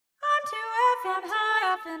I'm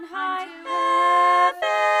high up and high, heaven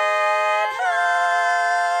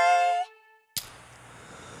high.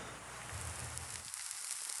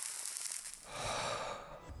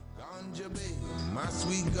 Ganja baby, my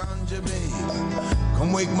sweet ganja baby,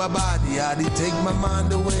 come wake my body, how they take my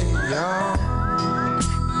mind away, y'all.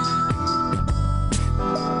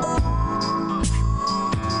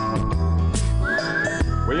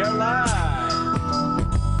 We are live.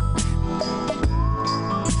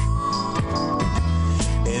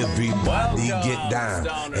 Everybody Welcome, get down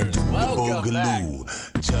stoners. and do the Welcome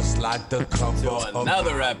boogaloo, just like the cover To of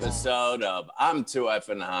another episode of I'm Too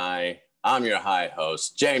Effin' High. I'm your high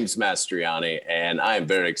host, James Mastriani, and I'm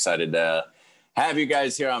very excited to have you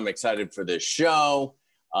guys here. I'm excited for this show.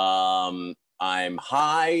 I'm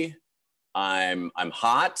high. I'm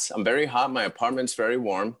hot. I'm very hot. My apartment's very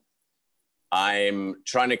warm. I'm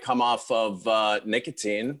trying to come off of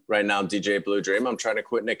nicotine right now, DJ Blue Dream. I'm trying to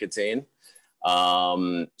quit nicotine.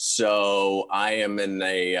 So I am in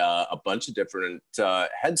a bunch of different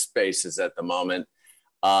headspaces at the moment,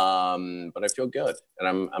 but I feel good,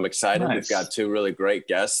 and I'm excited. Nice. We've got two really great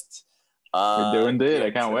guests. We do indeed.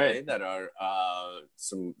 I can't wait. That are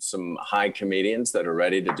some high comedians that are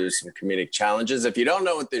ready to do some comedic challenges. If you don't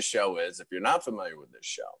know what this show is, if you're not familiar with this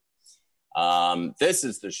show, this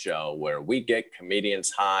is the show where we get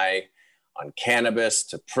comedians high on cannabis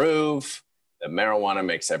to prove that marijuana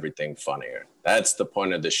makes everything funnier. That's the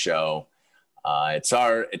point of the show. It's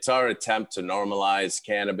our attempt to normalize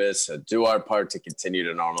cannabis, do our part to continue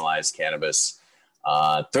to normalize cannabis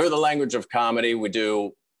through the language of comedy. We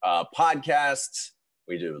do podcasts,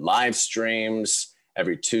 we do live streams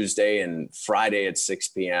every Tuesday and Friday at 6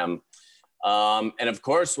 p.m. And of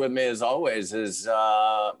course, with me as always is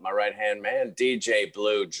my right-hand man, DJ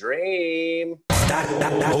Blue Dream.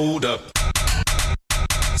 Hold up.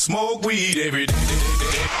 Smoke weed every day.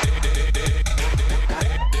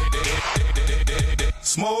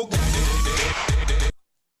 Smoke.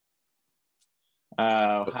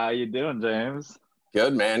 How you doing, James?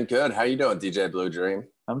 Good, man. Good. How you doing, DJ Blue Dream?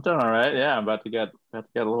 I'm doing all right. Yeah, I'm about to get a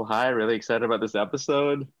little high. Really excited about this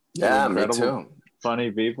episode. Yeah, me Incredible, too.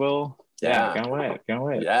 Funny people. Yeah. Can't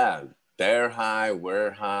wait. Yeah, they're high,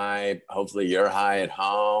 we're high. Hopefully you're high at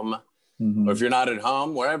home. Mm-hmm. Or if you're not at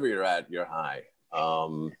home, wherever you're at, you're high.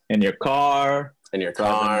 In your car, In your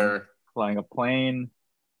car. flying a plane,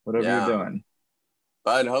 whatever Yeah. you're doing.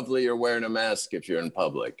 But hopefully you're wearing a mask if you're in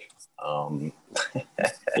public.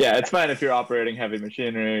 Yeah, it's fine if you're operating heavy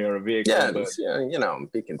machinery or a vehicle. Yeah, but just, be wear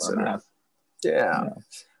a considerate. mask. Yeah.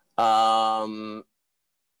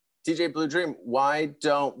 DJ Blue Dream, why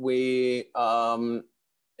don't we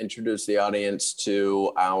introduce the audience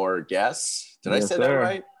to our guests? Did I Yes, say that sir.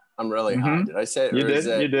 right? I'm really high. Mhm. Did I say it? You or is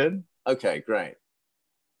did. it- You did. Okay, great.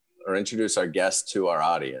 Or introduce our guest to our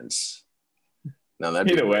audience. No, that'd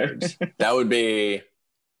be Either way. weird. That would be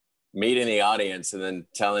meeting the audience and then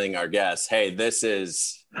telling our guests, hey, this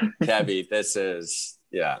is Kevy, this is,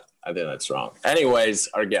 yeah, I think that's wrong. Anyways,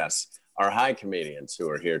 our guests, our high comedians who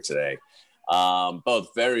are here today.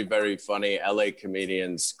 Both very, very funny LA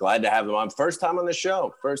comedians. Glad to have them on. First time on the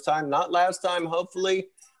show. First time, not last time, hopefully.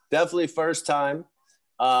 Definitely first time.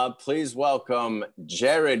 Please welcome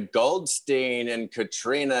Jared Goldstein and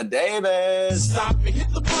Katrina Davis. Stop and hit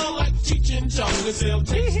the ball like Cheech and Chong. This L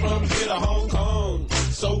takes from here to Hong Kong.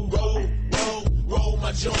 So roll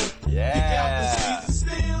my joint. Yeah.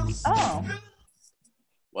 Oh,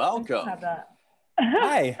 Welcome. have that.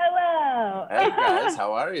 Hi. Hello. Hey guys,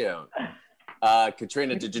 how are you?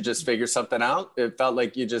 Katrina, did you just figure something out? It felt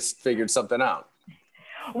like you just figured something out.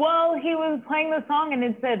 Well, he was playing the song and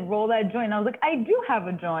it said roll that joint. I was like, I do have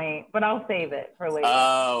a joint, but I'll save it for later.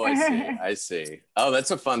 Oh, I see. Oh,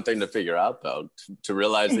 that's a fun thing to figure out, though. To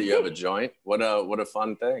realize that you have a joint. What a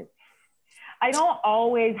fun thing. I don't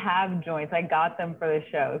always have joints. I got them for the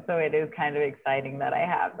show, so it is kind of exciting that I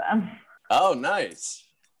have them. Oh, nice.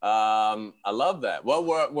 I love that. Well,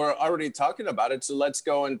 we're already talking about it, so let's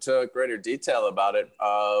go into greater detail about it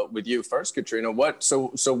with you first, Katrina.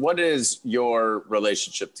 So what is your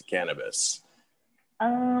relationship to cannabis?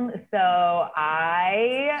 So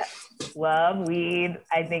I love weed.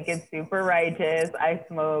 I think it's super righteous. I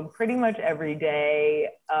smoke pretty much every day.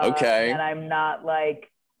 Okay. And I'm not like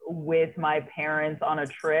with my parents on a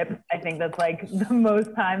trip. I think that's like the most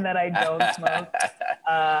time that I don't smoke.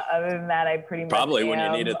 Other than that, I pretty much Probably when you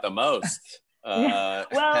am. need it the most. Well,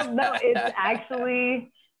 no, it's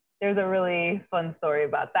actually, there's a really fun story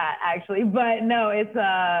about that actually, but no,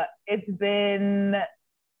 it's been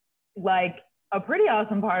like a pretty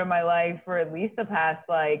awesome part of my life for at least the past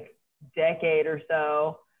like decade or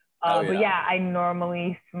so. But yeah, I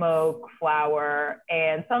normally smoke flower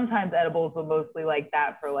and sometimes edibles, but mostly like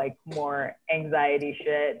that for like more anxiety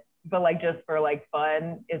shit. But like just for like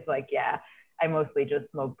fun, it's like, yeah, I mostly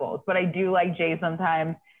just smoke both. But I do like J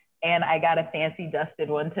sometimes. And I got a fancy dusted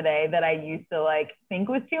one today that I used to like think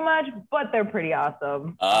was too much, but they're pretty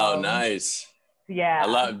awesome. Oh, nice. Yeah. I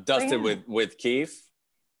love dusted with Keef.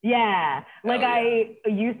 Yeah. Like yeah. I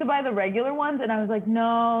used to buy the regular ones and I was like,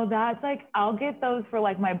 no, that's like, I'll get those for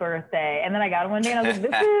like my birthday. And then I got them one day and I was like,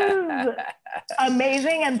 this is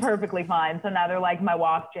amazing and perfectly fine. So now they're like my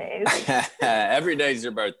walk J's. Every day's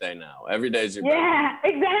your birthday now. Every day's your birthday. Yeah,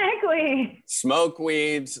 exactly. Smoke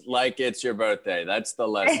weeds like it's your birthday. That's the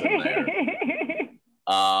lesson there.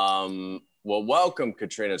 Well, welcome,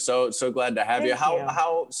 Katrina. So glad to have you.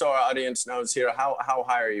 How so our audience knows here, how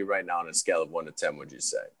high are you right now on a scale of 1 to 10, would you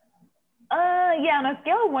say? Yeah, on a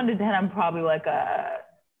scale of 1 to 10, I'm probably like a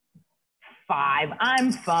 5.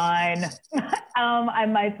 I'm fine. I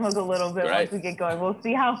might smoke a little bit once we get going. We'll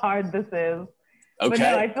see how hard this is. Okay. But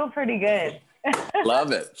no, I feel pretty good.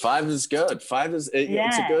 Love it. 5 is good. 5 is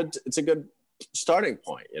it's a good starting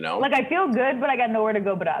point, you know? Like I feel good, but I got nowhere to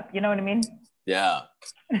go but up. You know what I mean? Yeah.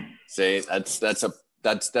 See,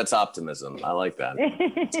 that's optimism. I like that.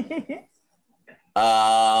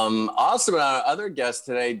 Awesome. Our other guest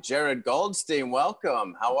today, Jared Goldstein.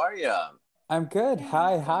 Welcome. How are you? I'm good.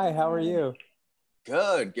 Hi. How are you?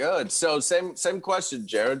 Good. So same question,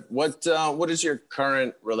 Jared. What is your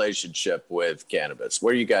current relationship with cannabis?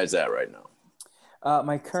 Where are you guys at right now?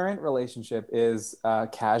 My current relationship is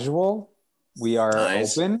casual. We are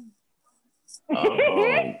open.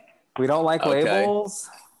 We don't like labels.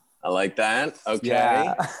 I like that. Okay.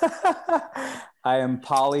 Yeah. I am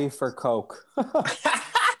poly for Coke.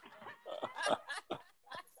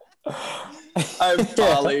 I'm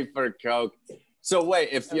poly for Coke. So wait,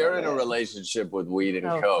 if you're in a relationship with weed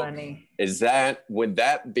and Coke, funny. would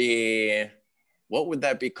that be, what would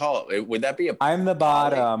that be called? Would that be a I'm the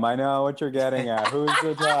bottom. I know what you're getting at. Who's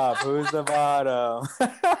the top? Who's the bottom?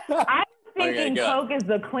 I'm thinking Coke is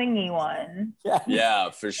the clingy one. Yeah,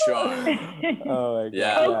 for sure. Oh my God.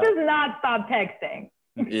 Yeah. Coke does not stop texting.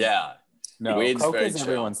 Yeah. No, Weed's Coke very is chill.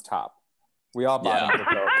 everyone's top. We all bottom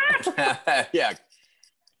for Coke.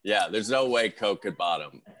 Yeah, there's no way Coke could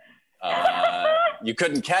bottom. You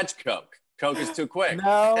couldn't catch Coke. Coke is too quick.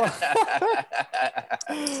 No.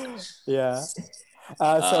 Yeah.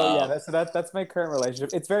 So that's my current relationship.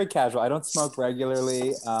 It's very casual. I don't smoke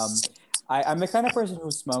regularly. I'm the kind of person who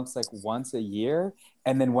smokes like once a year.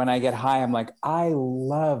 And then when I get high, I'm like, I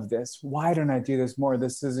love this. Why don't I do this more?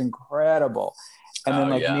 This is incredible. And then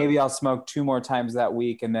maybe I'll smoke 2 more times that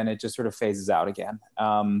week and then it just sort of phases out again.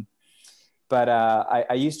 But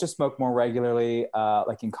I used to smoke more regularly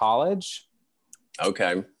like in college.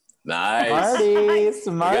 Okay. Nice.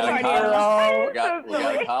 Smart girl. We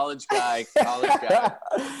got a college guy.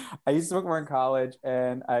 I used to smoke more in college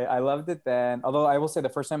and I loved it then. Although I will say the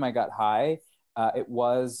first time I got high, it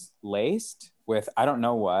was laced with I don't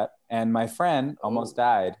know what. And my friend almost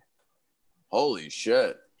died. Holy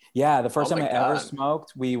shit. Yeah, the first time I ever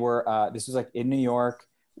smoked, we were, this was like in New York.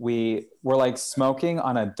 We were like smoking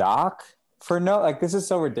on a dock this is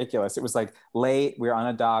so ridiculous. It was like late, we were on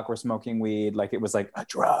a dock, we're smoking weed, like it was like a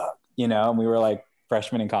drug, you know, and we were like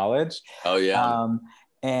freshmen in college. Oh yeah.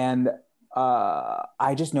 And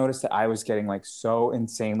I just noticed that I was getting like so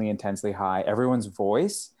insanely intensely high. Everyone's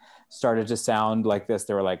voice started to sound like this.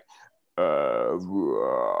 They were like, oh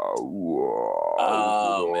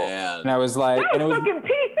man. And I was like, and it was fucking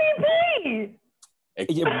PCP.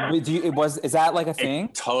 Is that like a thing?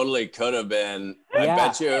 It totally could have been. Yeah. I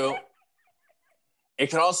bet you. It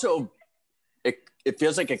could also. It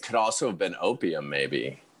feels like it could also have been opium,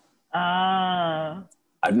 maybe. I've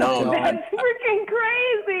known. That's freaking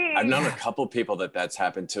crazy. I've known a couple people that's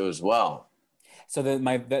happened to as well. So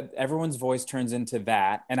that everyone's voice turns into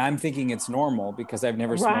that, and I'm thinking it's normal because I've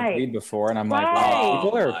never smoked weed before, and I'm like, wow,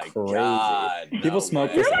 people are crazy. God, people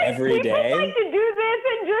smoke this every day. Like to do this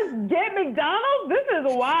and just get McDonald's? This is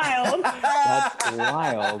wild. That's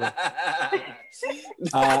wild.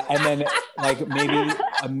 And then, like maybe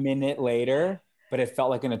a minute later, but it felt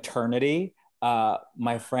like an eternity.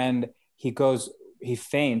 My friend, he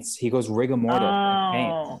faints. He goes rigor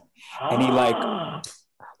mortis, and he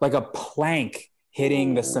like a plank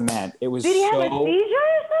hitting the cement. It was. Did he have a seizure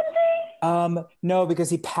or something? No, because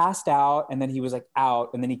he passed out and then he was like out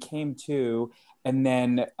and then he came to and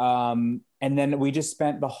then we just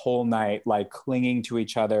spent the whole night like clinging to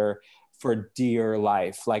each other for dear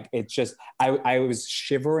life. Like it's just, I was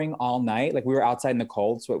shivering all night. Like we were outside in the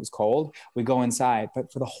cold, so it was cold. We go inside,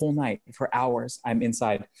 but for the whole night, for hours, I'm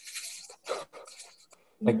inside.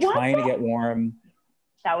 like What trying to the- get warm.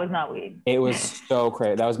 That was not weed. It was so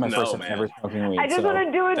crazy. That was my No, first time man. ever smoking weed. I just so- want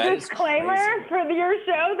to do a that is disclaimer crazy. for your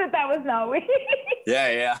show that was not weed.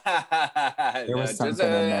 Yeah. There was Just, something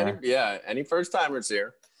in there. any first timers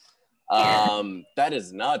here. That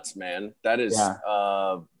is nuts, man. That is,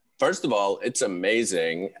 first of all, it's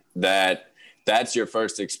amazing that that's your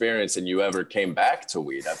first experience and you ever came back to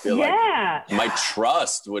weed. I feel like my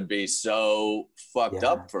trust would be so fucked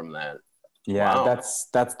up from that. Yeah, Wow.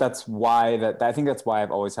 that's why I think that's why I've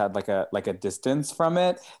always had like a distance from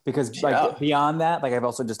it, because like beyond that, like I've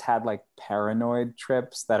also just had like paranoid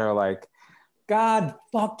trips that are like, God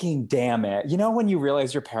fucking damn it. You know, when you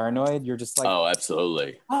realize you're paranoid, you're just like, oh,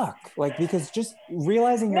 absolutely. Fuck. Like, because just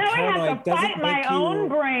realizing you're Now I paranoid have to doesn't fight make my own you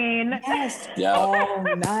brain. yes Yeah. all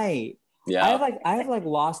night. Yeah. I have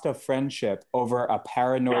lost a friendship over a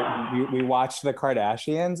paranoid. We watched the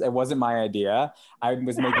Kardashians. It wasn't my idea. I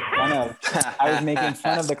was making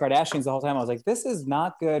fun of the Kardashians the whole time. I was like, this is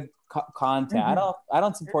not good content. I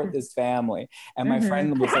don't support this family. And my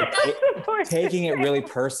friend was like taking it really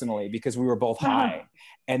personally because we were both high.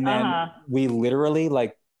 And then we literally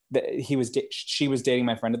like she was dating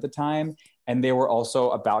my friend at the time, and they were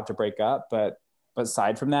also about to break up. But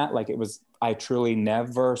aside from that, like I truly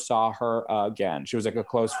never saw her again. She was like a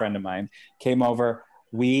close friend of mine. Came over,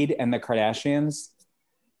 weed and the Kardashians.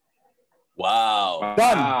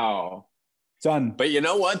 Wow. Done. But you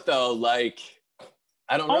know what though? Like,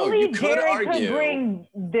 I don't know. Only You could Jared argue. could bring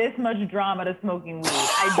this much drama to smoking weed.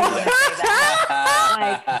 I do want to say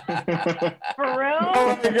that. Like, for real?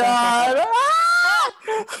 Oh my god.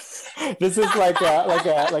 This is like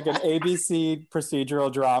an ABC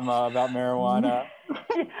procedural drama about marijuana.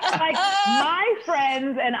 Like, my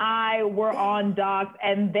friends and I were on docks,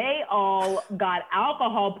 and they all got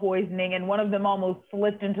alcohol poisoning, and one of them almost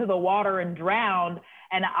slipped into the water and drowned.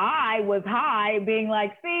 And I was high, being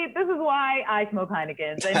like, see, this is why I smoke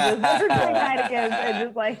Heinekens. And just drink Heinekens and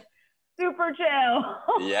just like super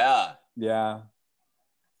chill. Yeah.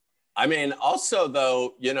 I mean, also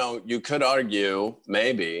though, you know, you could argue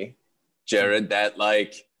maybe, Jared, that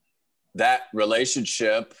like that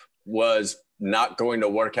relationship was not going to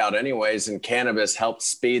work out anyways, and cannabis helped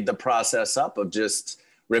speed the process up of just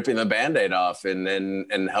ripping the Band-Aid off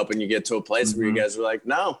and helping you get to a place where you guys were like,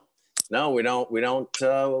 no, we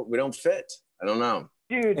don't fit. I don't know.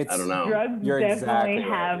 Dude, I don't know. Drugs You're definitely exactly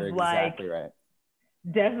right. have You're like exactly right.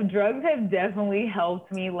 drugs have definitely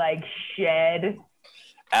helped me like shed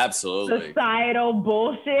Absolutely. societal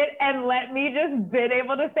bullshit and let me just been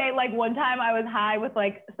able to say, like, one time I was high with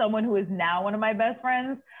like someone who is now one of my best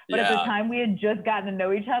friends, but at the time we had just gotten to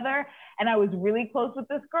know each other, and I was really close with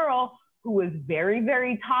this girl who was very,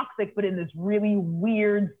 very toxic, but in this really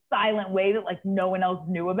weird silent way that like no one else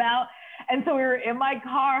knew about. And so we were in my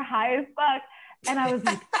car high as fuck, and I was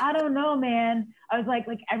like, I don't know, man. I was like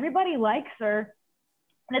everybody likes her.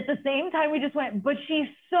 And at the same time, we just went, but she's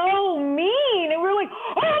so mean. And we were like,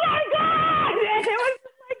 oh my God. And it was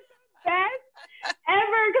just like the best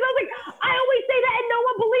ever. Because I was like, I always say that and no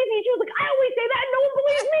one believes me. She was like, I always say that and no one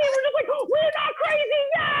believes me. And we're just like, we're not crazy.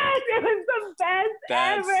 Yes. It was the best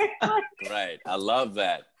ever. Right. I love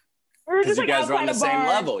that. Because you guys are on the same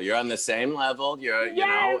level. You're on the same level. You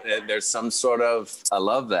know, there's some sort of, I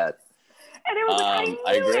love that. And it was like,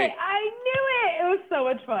 I knew agree. it. I knew it. It was so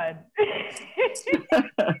much fun.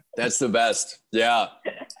 That's the best. Yeah.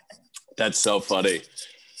 That's so funny.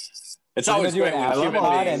 It's We're always gonna do great an when human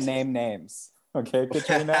pod beings. and name names. Okay,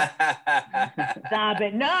 Katrina. Stop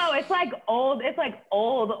it. No, it's like old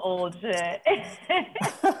shit.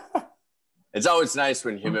 It's always nice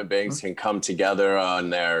when human beings can come together on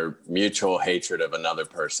their mutual hatred of another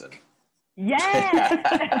person. Yes.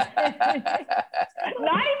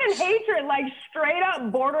 Not even hatred, like straight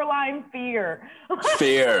up borderline fear.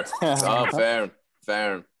 Fear. Oh, fair.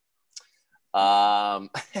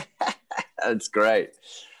 That's great.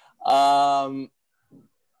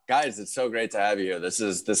 Guys, it's so great to have you here. This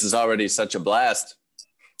is already such a blast.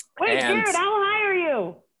 Wait, And- Jared, how high are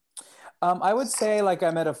you? I would say like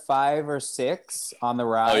I'm at a 5 or 6 on the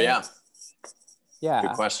ride. Oh yeah. Yeah.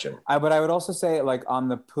 Good question. But I would also say like on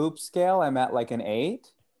the poop scale, I'm at like an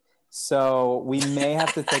 8. So we may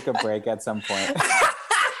have to take a break at some point.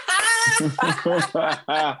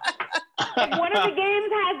 If one of the games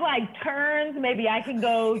has like turns, maybe I can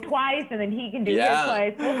go twice and then he can do his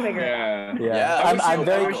twice. We'll figure it out. Yeah. I'm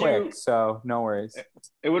very wish quick, you- so no worries.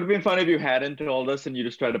 It would have been fun if you hadn't told us and you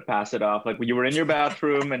just tried to pass it off. Like you were in your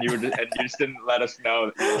bathroom and you just didn't let us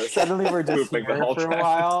know. That you were Suddenly we're just pooping the here whole for a time.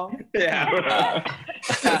 while. Yeah.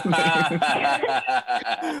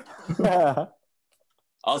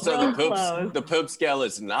 Also, Real the poop scale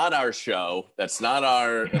is not our show. That's not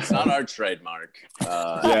our trademark.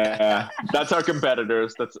 Yeah, that's our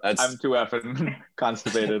competitors. I'm too effing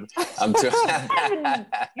constipated. I'm too.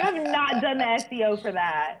 You have not done the SEO for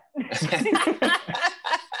that.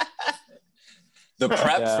 The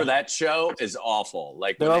prep for that show is awful.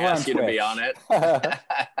 Like when They're they over ask on you to be Twitch. on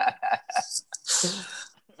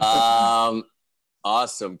it.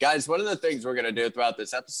 Awesome. Guys, one of the things we're going to do throughout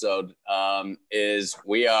this episode is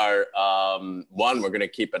we are, one, we're going to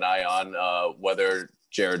keep an eye on whether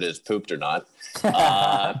Jared is pooped or not.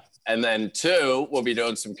 And then two, we'll be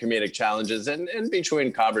doing some comedic challenges in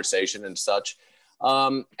between conversation and such.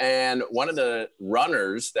 And one of the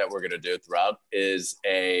runners that we're going to do throughout is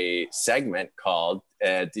a segment called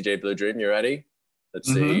DJ Blue Dream. You ready?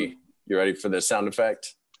 Let's see. You ready for the sound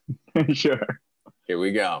effect? Sure. Here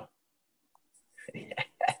we go.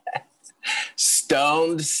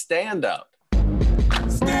 Stoned stand up.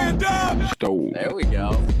 Stand up. Stone. There we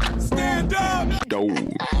go. Stand up.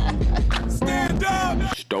 Stone. Stand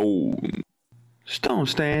up. Stone. Stone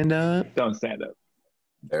stand up. Don't stand up.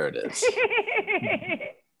 There it is.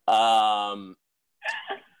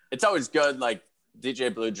 It's always good. Like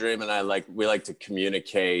DJ Blue Dream and I, we like to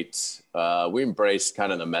communicate. We embrace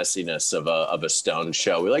kind of the messiness of a Stone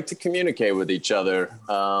show. We like to communicate with each other.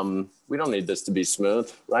 We don't need this to be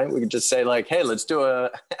smooth, right? We could just say like, "Hey, let's do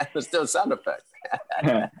a sound effect."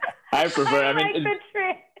 I prefer. I mean, the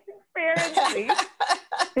transparency.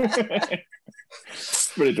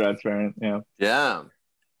 pretty transparent. Yeah. Yeah.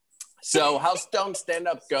 So how Stone Stand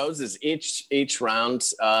Up goes is each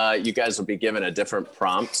round, you guys will be given a different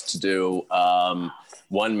prompt to do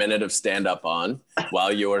 1 minute of stand up on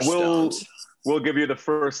while you're stoned. We'll give you the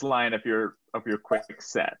first line of your quick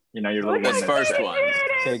set. You know, your little This first one.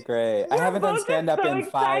 Okay, great. I haven't done stand up in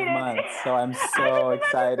 5 months, so I'm so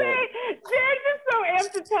excited. Jared's just so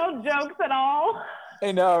amped to tell jokes at all.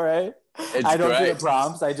 I know, right? It's I don't do great. the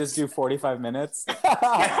prompts. I just do 45 minutes.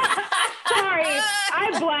 Sorry,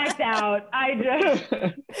 I blacked out. I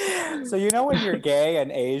just. So you know when you're gay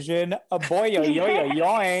and Asian, a boy yo yo yo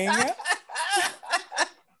yoing.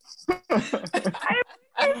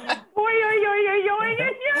 Boy, yo, and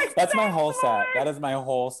you're That's my whole set. That is my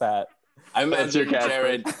whole set. I imagine your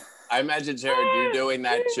Jared. You doing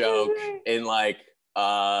that joke in like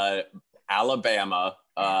Alabama,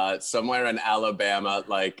 somewhere in Alabama,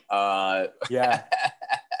 like Yeah.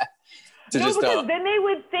 to no, just because then they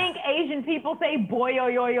would think Asian people say boy yo.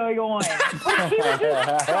 Like he was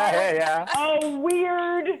just Yeah. a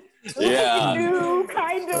weird, Yeah. new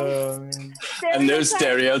kind of a new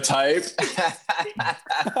stereotype.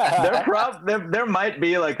 There might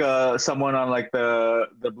be like someone on like the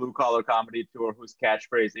blue collar comedy tour whose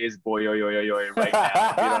catchphrase is boy yo yo yo yo right now.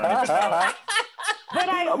 You don't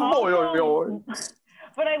even know. But Boy yo yo.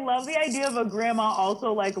 But I love the idea of a grandma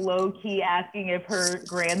also like low key asking if her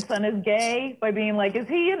grandson is gay by being like, is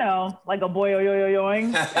he, like a boy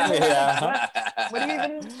yoing? Yeah. What are you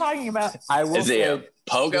even talking about? I will Is he a say,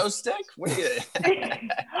 pogo stick? What are you...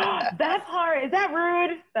 That part, is that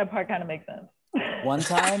rude? That part kind of makes sense. one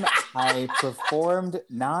time I performed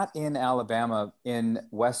not in Alabama, in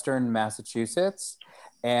Western Massachusetts,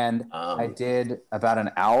 and I did about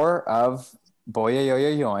an hour of boy yo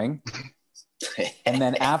yo yoing. And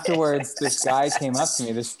then afterwards, this guy came up to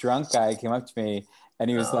me, this drunk guy came up to me, and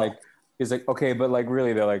he was like, okay, but like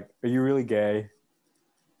really, they're like, are you really gay?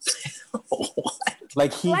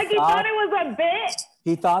 Like he thought it was a bit.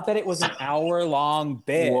 He thought that it was an hour-long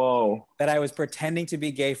bit. Whoa. That I was pretending to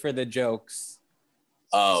be gay for the jokes.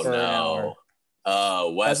 Oh for an no. hour.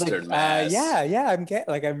 Oh, Western Mass. Yeah, I'm gay.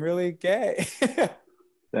 Like I'm really gay.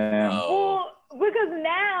 Damn. Oh. Well, because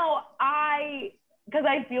now because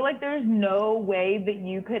I feel like there's no way that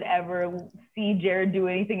you could ever see Jared do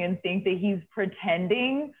anything and think that he's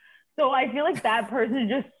pretending. So I feel like that person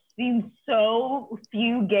just seems so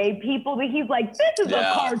few gay people that he's like, this is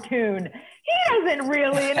a cartoon. He doesn't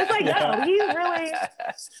really. And it's like, no, he's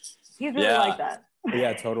really like that.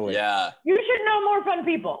 Yeah, totally. Yeah. You should know more fun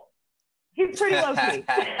people. He's pretty low key.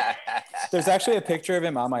 There's actually a picture of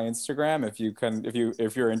him on my Instagram.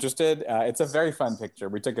 If you're interested, it's a very fun picture.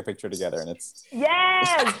 We took a picture together, and it's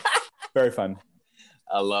yes, very fun.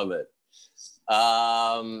 I love it.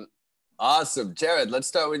 Awesome, Jared. Let's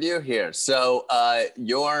start with you here. So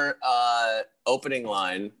your opening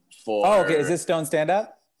line for okay. Is this Stone Stand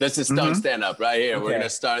Up? This is Stone Stand Up right here. Okay. We're gonna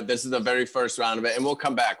start. This is the very first round of it, and we'll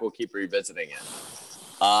come back. We'll keep revisiting it.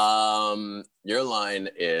 Your line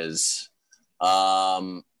is.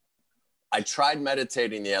 I tried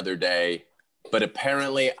meditating the other day, but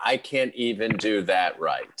apparently I can't even do that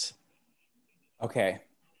right. Okay.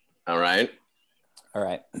 All right. All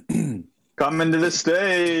right. Coming to the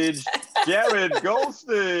stage, Jared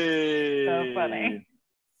Goldstein. So funny.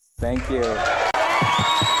 Thank you.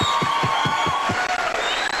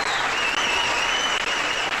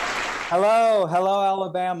 Hello,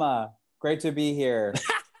 Alabama. Great to be here.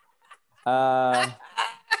 So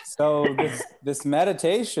this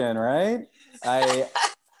meditation, right? I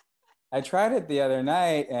tried it the other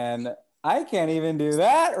night and I can't even do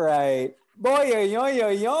that right. Boy, yo, yo, yo,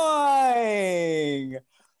 yo.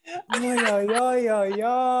 Yo, yo, yo, yo,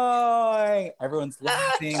 yo. Everyone's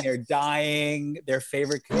laughing, they're dying, their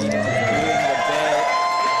favorite comedian is doing the bit.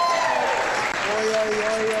 Yo, yo,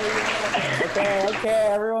 yo, yo, yo. Okay,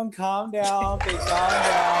 everyone calm down. Okay, calm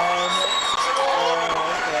down.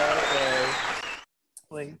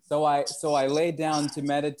 Okay. So I laid down to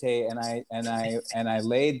meditate and I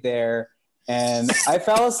laid there and I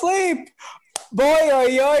fell asleep. Boy, yo,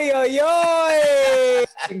 yo, yo, yo.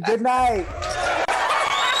 Good night.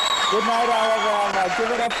 Good night, Alabama. Give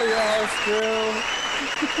it up for your host, Drew.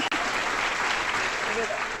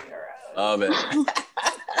 Love it.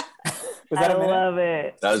 Was that I a minute? love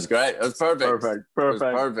it. That was great. That was perfect. Perfect. That was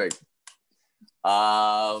perfect.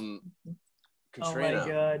 Katrina. Oh my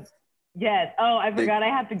God. Yes. Oh, I forgot I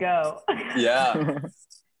have to go. Yeah.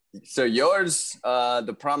 So yours,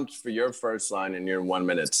 the prompt for your first line in your 1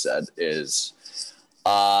 minute set is,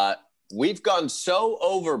 we've gone so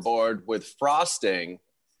overboard with frosting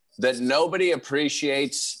that nobody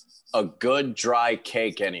appreciates a good dry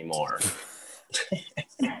cake anymore.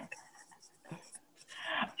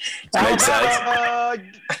 Makes sense.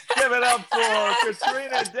 Give it up for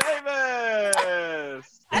Katrina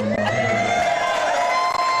Davis.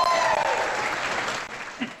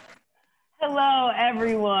 Hello,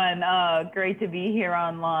 everyone. Great to be here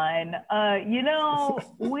online.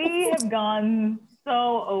 We have gone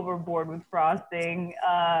so overboard with frosting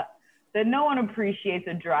that no one appreciates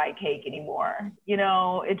a dry cake anymore.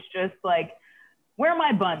 It's just like, where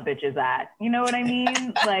my bun bitches at? You know what I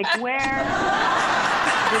mean? Like, where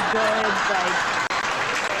the good, like,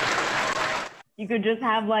 you could just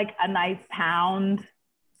have like a nice pound.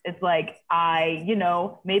 It's like,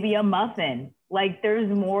 maybe a muffin. Like, there's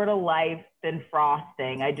more to life than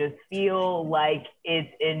frosting. I just feel like it's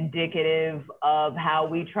indicative of how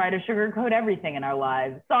we try to sugarcoat everything in our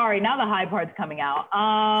lives. Sorry, now the high part's coming out.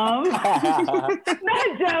 Not a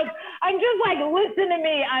joke. I'm just like, listen to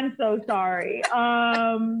me. I'm so sorry.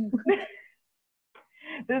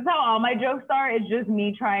 This is how all my jokes are. It's just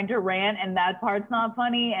me trying to rant, and that part's not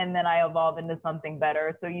funny, and then I evolve into something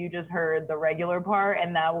better. So you just heard the regular part,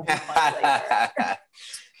 and that will be fun later.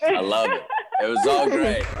 I love it. It was all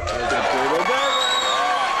great.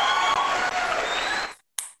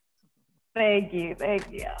 Thank you.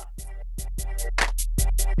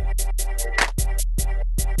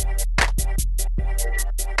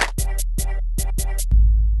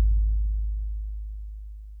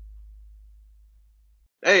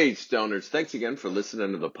 Hey, Stoners. Thanks again for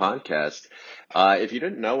listening to the podcast. If you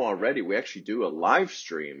didn't know already, we actually do a live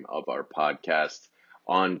stream of our podcast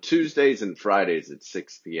on Tuesdays and Fridays at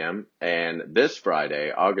 6 p.m. And this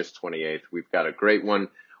Friday, August 28th, we've got a great one.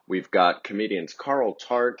 We've got comedians Carl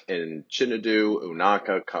Tart and Chinedu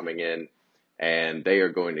Unaka coming in, and they are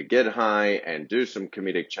going to get high and do some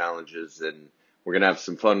comedic challenges, and we're going to have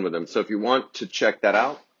some fun with them. So if you want to check that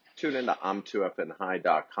out, tune into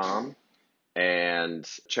I'm2FNHigh.com and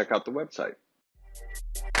check out the website.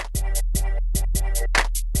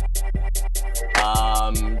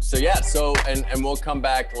 And we'll come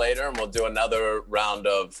back later and we'll do another round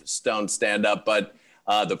of Stone stand-up, but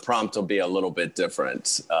the prompt will be a little bit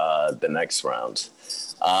different the next round.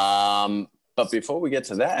 But before we get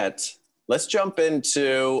to that, let's jump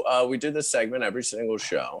into, we do this segment every single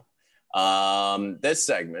show. This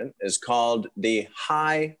segment is called the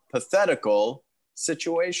Hypothetical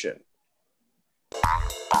Situation.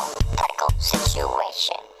 Hypothetical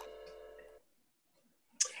situation.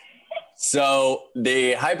 So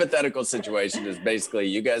the hypothetical situation is basically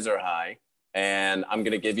you guys are high and I'm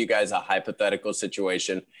going to give you guys a hypothetical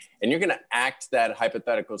situation and you're going to act that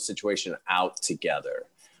hypothetical situation out together.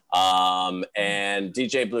 And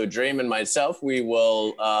DJ Blue Dream and myself, we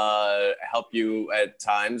will help you at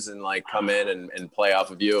times and like come in and play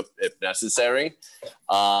off of you if necessary.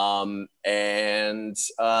 And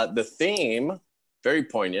the theme, very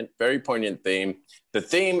poignant theme. The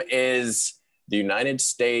theme is the United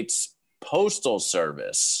States Postal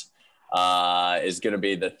Service is going to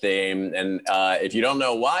be the theme. And if you don't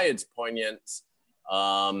know why it's poignant,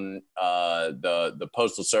 the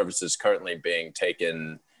Postal Service is currently being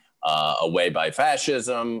taken away by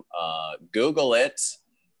fascism. Google it.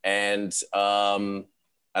 And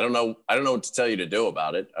I don't know what to tell you to do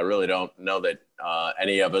about it. I really don't know that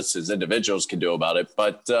any of us as individuals can do about it.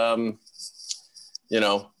 But you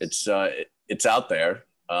know, it's out there.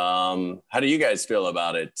 How do you guys feel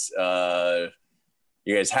about it?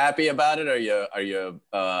 You guys happy about it? Are you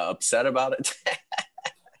upset about it?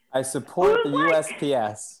 I support the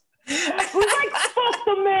USPS. Who's like, fuck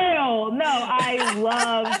the mail? No, I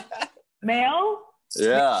love mail.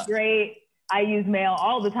 Yeah. It's great. I use mail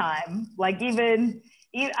all the time. Like even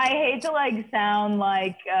I hate to like sound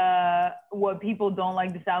like what people don't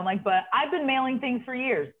like to sound like, but I've been mailing things for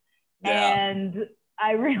years. Yeah. And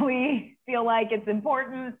I really feel like it's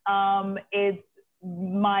important. It's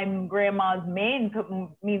my grandma's main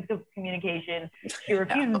means of communication. She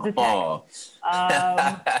refuses to text.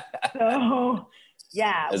 So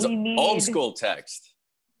yeah, As we need old school text.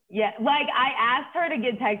 Yeah, like I asked her to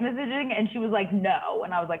get text messaging and she was like, no.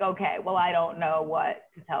 And I was like, okay, well, I don't know what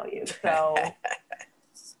to tell you. So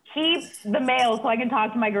keep the mail so I can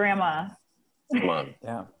talk to my grandma. Come on.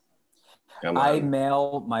 Yeah. Come I on.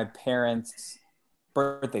 mail my parents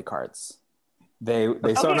birthday cards. They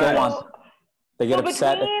still Okay, want. They get so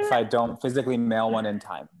upset between- if I don't physically mail one in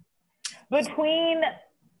time. Between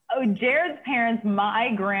Jared's parents,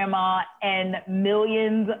 my grandma, and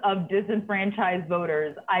millions of disenfranchised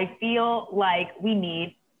voters, I feel like we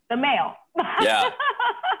need the mail. Yeah.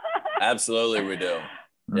 Absolutely, we do.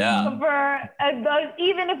 Yeah.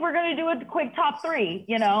 Even if we're going to do a quick top 3,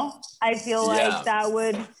 you know, I feel like that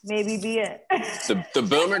would maybe be it. The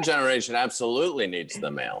boomer generation absolutely needs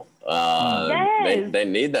the mail. Yes. They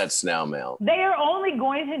need that snail mail. They are only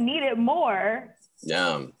going to need it more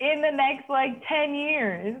Yeah. in the next like 10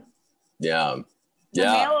 years. Yeah. The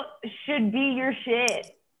Yeah. mail should be your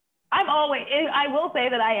shit. I will say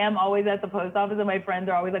that I am always at the post office, and my friends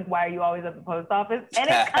are always like, why are you always at the post office? And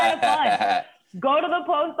it's kind of fun. Go to the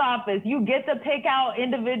post office. You get to pick out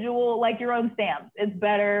individual, like your own stamps. It's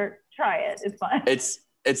better. Try it. It's fun.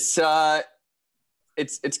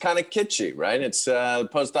 It's kind of kitschy, right? It's the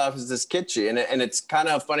post office is kitschy, and it's kind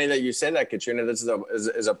of funny that you say that, Katrina. This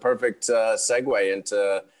is a perfect segue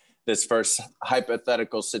into this first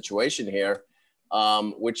hypothetical situation here,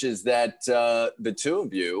 which is that the two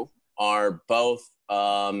of you are both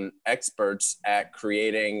experts at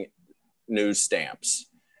creating news stamps.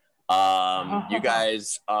 You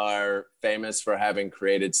guys are famous for having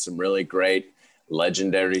created some really great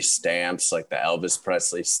legendary stamps like the Elvis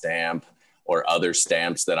Presley stamp or other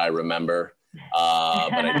stamps that I remember, but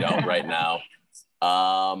I don't right now.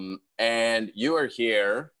 And you are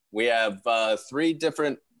here. We have 3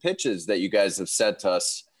 different pitches that you guys have sent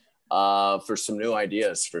us for some new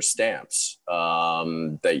ideas for stamps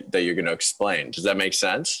that you're going to explain. Does that make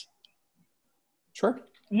sense? Sure.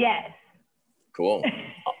 Yes. Cool.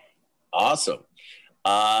 Awesome.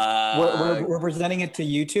 We're presenting it to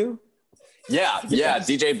you two? Yeah.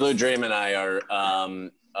 DJ Blue Dream and I are.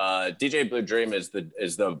 DJ Blue Dream is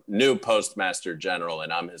the new Postmaster General,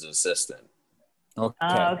 and I'm his assistant.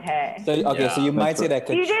 Okay. Okay. So you might say that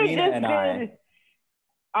Katrina and I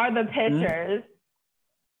are the pitchers.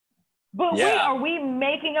 But wait, are we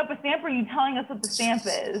making up a stamp or are you telling us what the stamp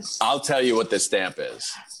is? I'll tell you what the stamp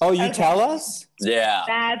is. Oh, you tell us? Yeah.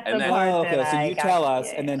 That's and the then, part okay, so you tell us,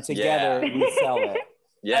 and then together we sell it.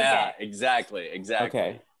 Yeah, Okay. exactly.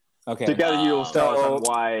 Okay. Together you'll tell us on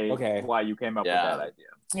why you came up with Yeah. that idea.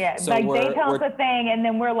 Yeah, So like they we're- tell us a thing and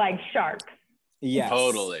then we're like sharks. Yes.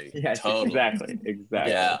 Totally. Yes, totally.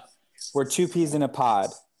 exactly. Yeah. We're 2 peas in a pod.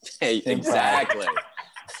 Hey, exactly.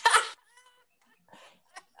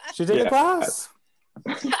 Should we take a class?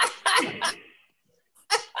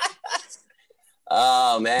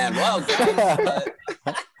 Oh man. Well, guys,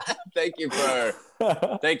 thank you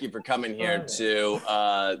for coming here to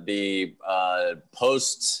the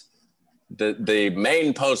the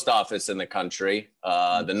main post office in the country,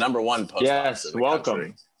 the #1 post office in the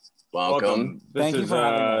country. Welcome. Thank you for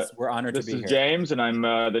having us. We're honored to This be is here. James, and I'm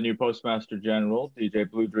the new Postmaster General, DJ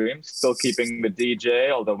Blue Dream. Still keeping the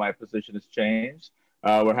DJ, although my position has changed.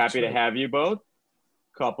 We're happy to have you both.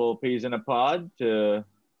 Couple peas in a pod to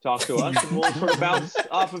talk to us, and we'll sort of bounce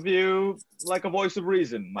off of you like a voice of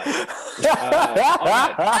reason, Mike.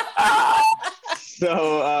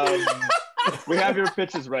 So we have your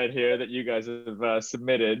pitches right here that you guys have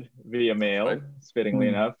submitted via mail, fittingly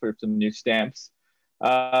enough, for some new stamps.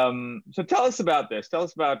 So tell us about this. Tell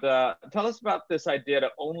us about this idea to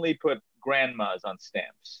only put grandmas on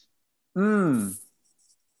stamps.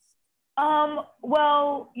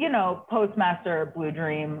 Well, you know, Postmaster Blue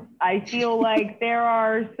Dream, I feel like there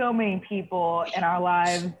are so many people in our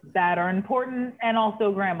lives that are important and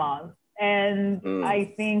also grandmas. And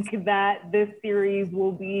I think that this series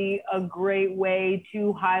will be a great way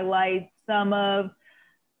to highlight some of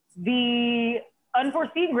the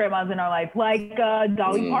unforeseen grandmas in our life, like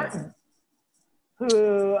Dolly Parton,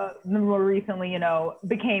 who more recently,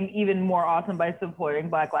 became even more awesome by supporting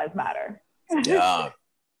Black Lives Matter.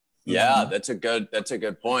 Yeah, that's a good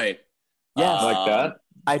point. Yeah, like that.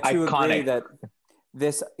 I too Iconic. agree that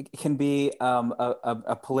this can be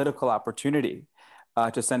a political opportunity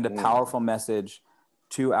to send a powerful message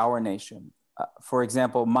to our nation. For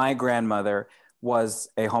example, my grandmother was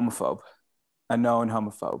a homophobe, a known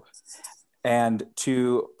homophobe. And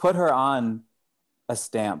to put her on a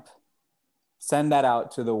stamp, send that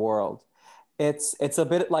out to the world, it's a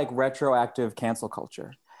bit like retroactive cancel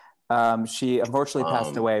culture. She unfortunately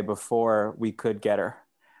passed away before we could get her.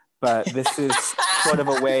 But this is sort of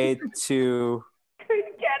a way to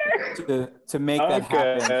make that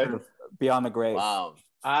happen sort of beyond the grave. Wow.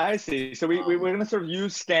 I see. So we're going to sort of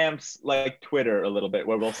use stamps like Twitter a little bit,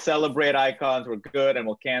 where we'll celebrate icons, we're good, and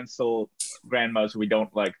we'll cancel grandmas who we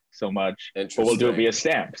don't like so much. But we'll do it via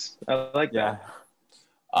stamps. I like that.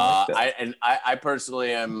 I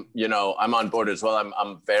personally am, I'm on board as well.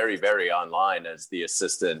 I'm very, very online as the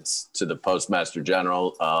assistant to the Postmaster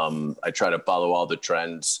General. I try to follow all the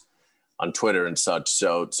trends on Twitter and such.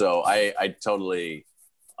 So I totally,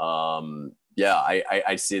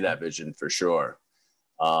 I see that vision for sure.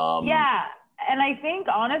 And I think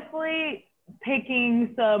honestly,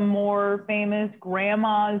 picking some more famous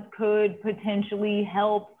grandmas could potentially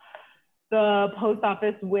help the post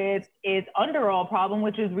office with its underall problem,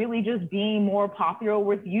 which is really just being more popular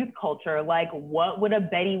with youth culture. Like, what would a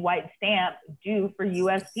Betty White stamp do for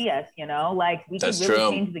USPS? Like, we could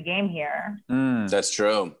really change the game here. That's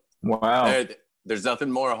true. Wow. There's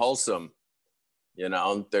nothing more wholesome,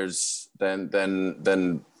 there's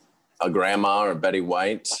than a grandma or Betty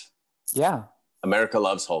White. Yeah. America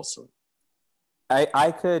loves wholesome. I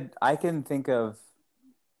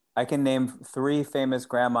can name 3 famous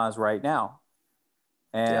grandmas right now.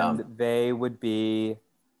 And they would be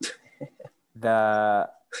the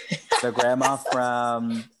grandma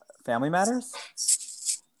from Family Matters.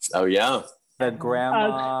 Oh, yeah. The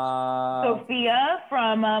grandma... Sophia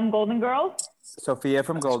from Golden Girls. Sophia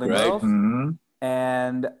from Golden Girls. Mm-hmm.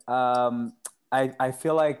 And I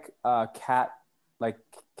feel like was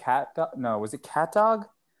it Cat Dog?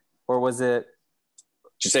 Or was it...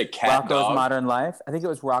 Did you say Cat Rocco's Dog? Modern Life? I think it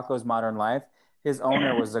was Rocco's Modern Life. His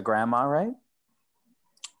owner was a grandma, right?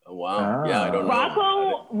 Oh, wow. Yeah, I don't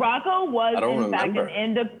know. Rocco was in fact remember.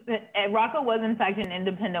 an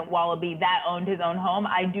independent wallaby that owned his own home.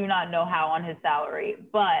 I do not know how on his salary,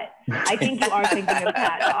 but I think you are thinking of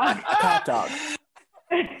Cat Dog. Cat Dog.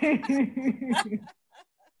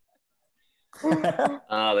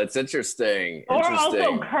 Oh, that's interesting. Or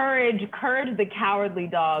also Courage the Cowardly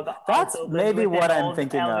Dog. That's maybe what I'm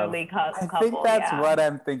thinking of. I think that's what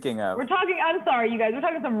I'm thinking of. I'm sorry, you guys, we're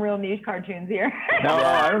talking some real niche cartoons here. No,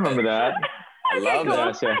 I remember that. I love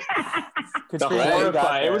that.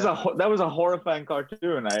 That was a horrifying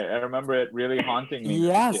cartoon. I remember it really haunting me.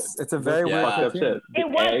 Yes, it's a very weird cartoon.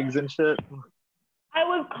 Eggs and shit. I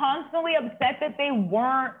was constantly upset that they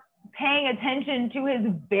weren't paying attention to his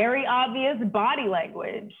very obvious body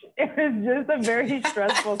language. It was just a very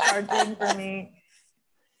stressful cartoon for me.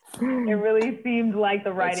 It really seemed like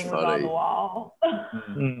the writing was on the wall.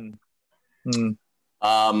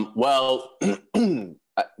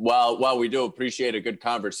 Well, while we do appreciate a good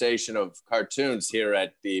conversation of cartoons here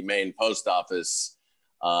at the main post office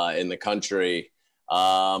in the country,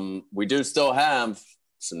 we do still have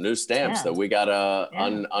some new stamps that we gotta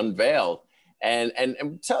unveil.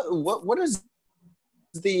 And tell, what is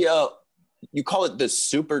the you call it the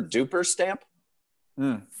super duper stamp?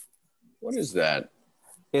 What is that?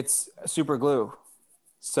 It's super glue.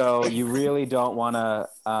 So you really don't want to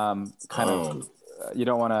you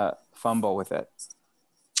don't want to fumble with it.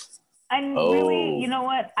 And really, you know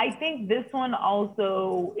what? I think this one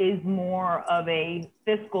also is more of a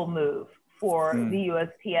fiscal move for the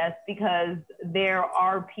USPS, because there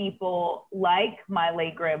are people like my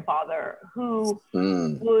late grandfather who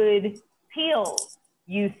would peel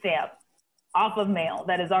used stamps off of mail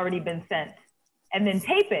that has already been sent and then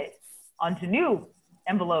tape it onto new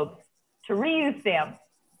envelopes to reuse stamps.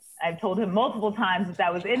 I've told him multiple times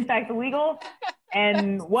that was in fact illegal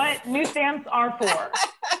and what new stamps are for.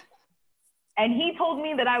 And he told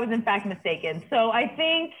me that I was in fact mistaken. So I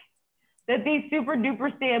think that these super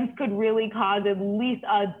duper stamps could really cause at least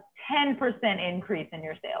a 10% increase in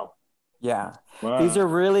your sales. Yeah. Wow. These are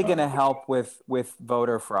really going to help with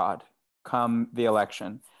voter fraud come the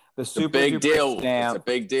election. The super big duper deal. Stamp, it's a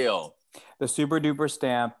big deal. The super duper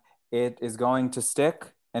stamp it is going to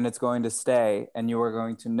stick and it's going to stay, and you are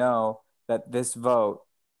going to know that this vote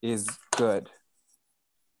is good.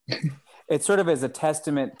 It sort of is a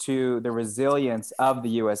testament to the resilience of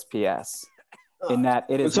the USPS in that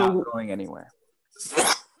it is not going anywhere.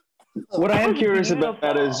 What I am curious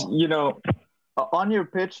about is, you know, on your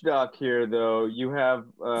pitch doc here, though, you have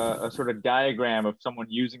a sort of diagram of someone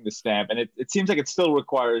using the stamp, and it seems like it still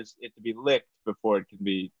requires it to be licked before it can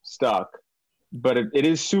be stuck, but it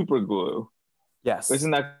is super glue. Yes.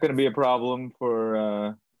 Isn't that going to be a problem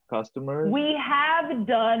for customers? We have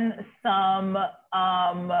done some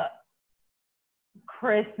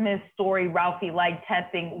Christmas Story Ralphie-like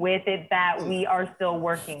testing with it that we are still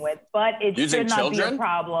working with, but it should not be a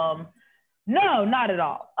problem. No, not at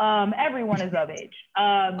all. Everyone is of age.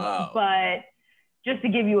 But just to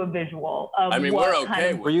give you a visual of what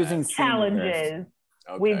kind of using challenges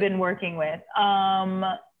we've been working with.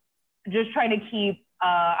 Just trying to keep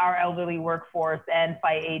our elderly workforce and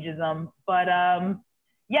fight ageism. But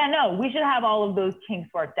yeah, no, we should have all of those kinks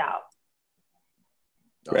worked out.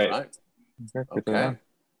 Right. All right. Okay.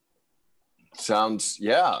 Sounds,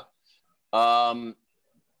 yeah. Now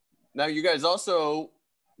you guys also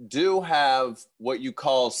do have what you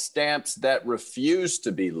call stamps that refuse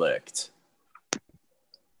to be licked.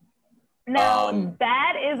 Now,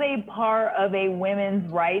 that is a part of a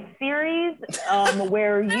women's rights series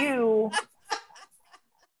where you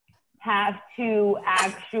have to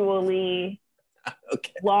actually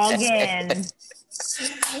log in,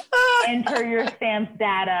 enter your stamps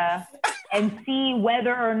data, and see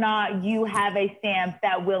whether or not you have a stamp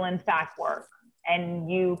that will in fact work.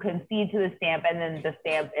 And you concede to the stamp, and then the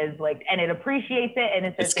stamp is like, and it appreciates it,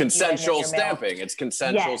 and it's consensual stamping. It's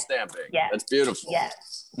consensual stamping. Yes. That's beautiful.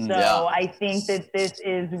 Yes. So I think that this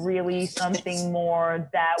is really something more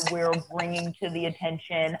that we're bringing to the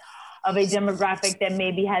attention of a demographic that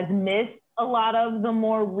maybe has missed a lot of the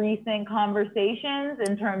more recent conversations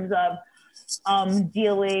in terms of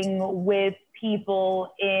dealing with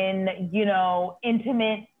people in, you know,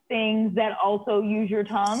 intimate things that also use your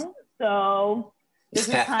tongue. So this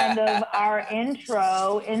is kind of our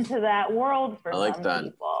intro into that world for some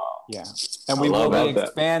people. Yeah. And we will be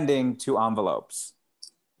expanding to envelopes.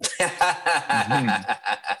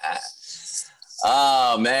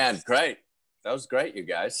 Oh man, great. That was great, you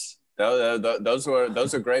guys. Those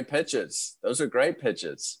are great pitches. Those are great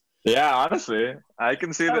pitches. Yeah, honestly, I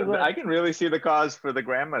can see that. I can really see the cause for the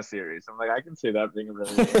grandma series. I'm like, I can see that being a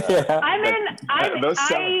really.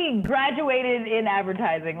 I graduated in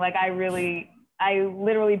advertising. Like, I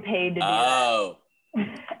literally paid to do that.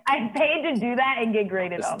 I paid to do that and get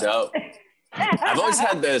graded on. Dope. I've always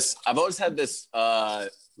had this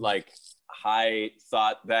like high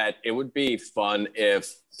thought that it would be fun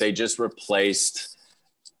if they just replaced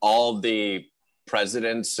all the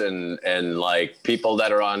presidents and like people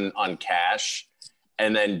that are on cash,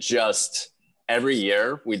 and then just every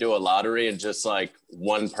year we do a lottery and just like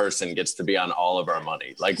one person gets to be on all of our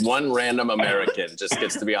money. Like one random American just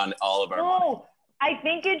gets to be on all of our money. I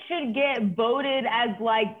think it should get voted as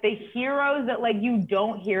like the heroes that like you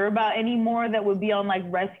don't hear about anymore that would be on like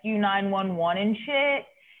Rescue 911 and shit.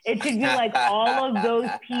 It should be like all of those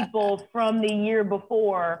people from the year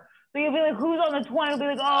before. So you'll be like, who's on the 20? You'll be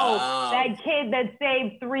like, that kid that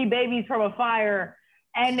saved 3 babies from a fire.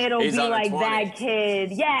 And it'll be like that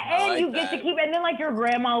kid. Yeah, and you get to keep, and then like your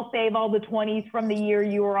grandma will save all the 20s from the year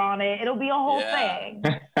you were on it. It'll be a whole thing.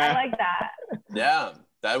 I like that. Yeah,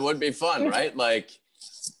 that would be fun, right? Like,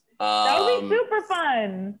 that would be super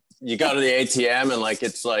fun. You go to the ATM and like,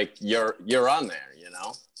 it's like, you're on there, you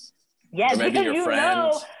know? Yes, because you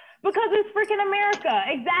know. Because it's freaking America.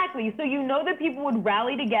 Exactly. So you know that people would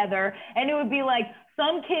rally together and it would be like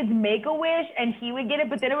some kids make a wish and he would get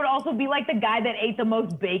it, but then it would also be like the guy that ate the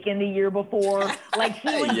most bacon the year before. Like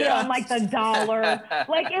he would get on like the dollar.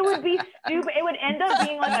 Like it would be stupid. It would end up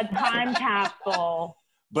being like a time capsule.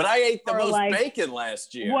 But I ate the most bacon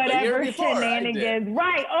last year. Whatever shenanigans.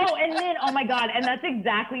 Right. Oh, and then, oh my God. And that's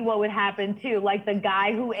exactly what would happen too. Like the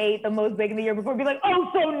guy who ate the most bacon the year before would be like, oh,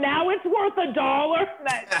 so now it's worth $1?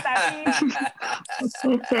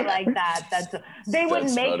 Like that. They would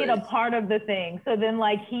make it a part of the thing. So then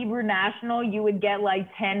like Hebrew National, you would get like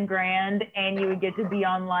 10 grand and you would get to be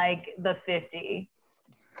on like the 50.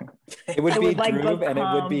 It would be Drew and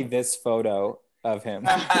it would be this photo of him.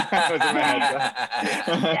 Yes.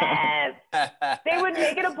 They would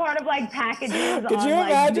make it a part of like packages. Could you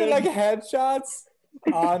imagine like headshots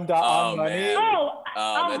on money? Oh,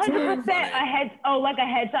 100% like a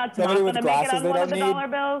headshot's not going to make it on one of the dollar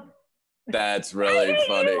bills. That's really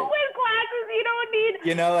funny. With glasses you don't need.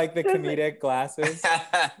 You know, like the comedic glasses.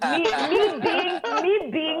 me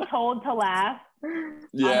being told to laugh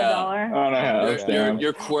Yeah. on the dollar. Oh no,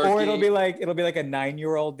 You're quirky. Or it'll be like a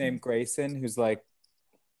 9-year-old named Grayson who's like,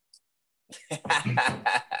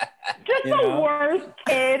 Just You the know? worst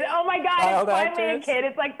kid. Oh my God, Child it's finally a actress. kid.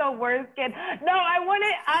 It's like the worst kid. No, I'm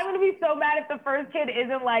gonna be so mad if the first kid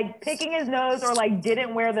isn't like picking his nose or like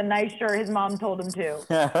didn't wear the nice shirt his mom told him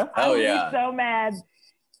to. I would yeah. be so mad.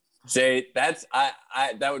 See, that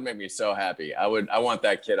would make me so happy. I want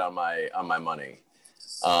that kid on my money.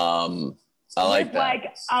 I like With that.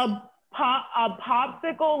 like a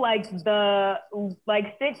popsicle, like the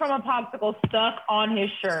stick from a popsicle stuck on his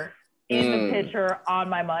shirt in the picture on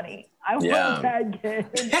my money. I want that kid,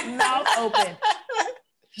 mouth open,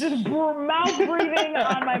 just mouth breathing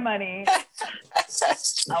on my money.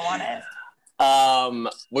 I want it.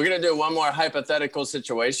 We're gonna do one more hypothetical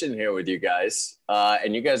situation here with you guys,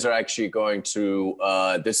 and you guys are actually going to.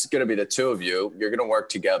 This is gonna be the two of you. You're gonna work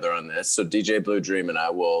together on this. So DJ Blue Dream and I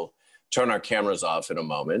will turn our cameras off in a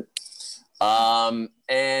moment,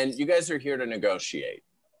 and you guys are here to negotiate.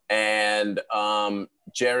 And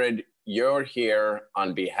Jared, you're here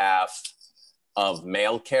on behalf of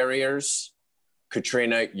mail carriers.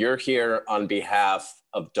 Katrina, you're here on behalf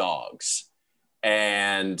of dogs,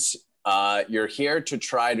 and you're here to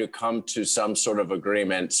try to come to some sort of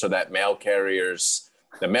agreement so that the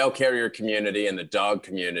mail carrier community and the dog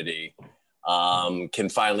community can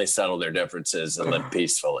finally settle their differences and live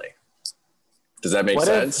peacefully. Does that make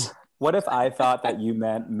sense? What if I thought that you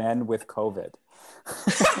meant men with COVID?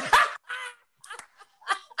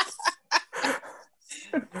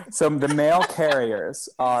 So the mail carriers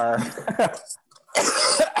are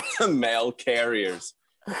mail carriers.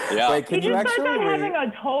 Yeah. Wait, can you just actually started having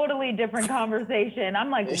a totally different conversation. I'm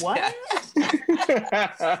like, what?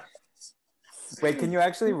 Wait, can you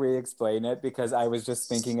actually re-explain it? Because I was just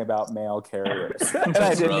thinking about mail carriers. And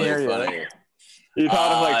I didn't really hear funny. you. You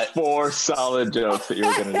thought of like 4 solid jokes that you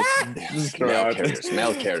were gonna just throw out.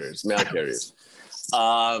 Mail carriers.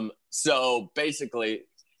 So basically,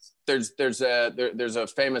 there's a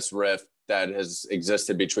famous rift that has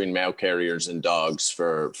existed between mail carriers and dogs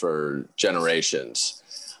for generations.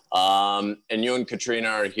 And you and Katrina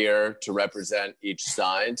are here to represent each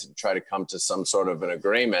side to try to come to some sort of an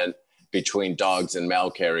agreement between dogs and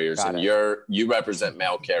mail carriers. Got and it. you represent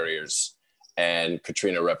mail carriers and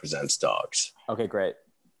Katrina represents dogs. Okay, great.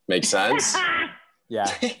 Make sense?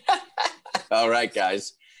 Yeah. All right,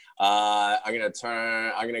 guys. I'm gonna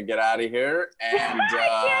get out of here and I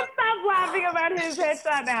can't stop laughing about his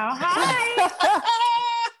headshot now. Hi.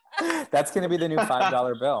 That's going to be the new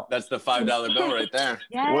 $5 bill. that's the $5 bill right there.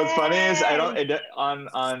 What's funny is on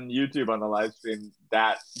YouTube on the live stream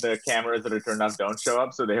that the cameras that are turned off don't show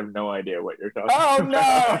up, so they have no idea what you're talking Oh, about. no.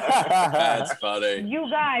 That's funny. You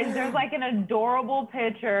guys, there's like an adorable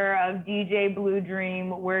picture of DJ Blue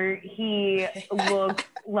Dream where he looks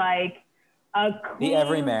like a The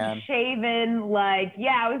everyman. shaven, like,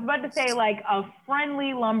 yeah, I was about to say like a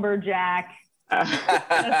friendly lumberjack. Just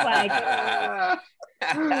like,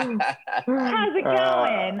 how's it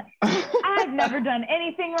going? I've never done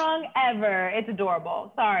anything wrong ever. It's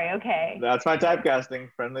adorable. Sorry, okay. That's my typecasting,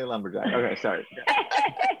 friendly lumberjack. Okay, sorry.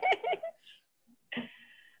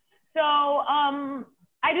 So,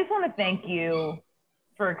 I just want to thank you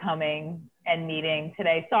for coming and meeting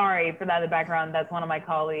today. Sorry for that in the background. That's one of my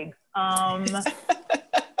colleagues. And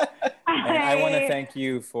I want to thank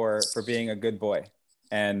you for being a good boy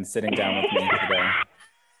and sitting down with me today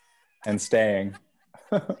and staying.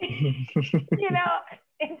 You know,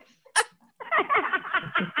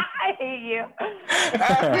 I hate you.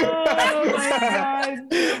 Oh my God,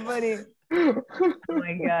 so funny. Oh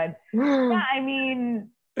my God. Yeah, I mean,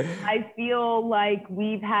 I feel like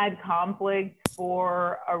we've had conflict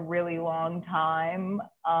for a really long time.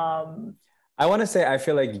 I want to say I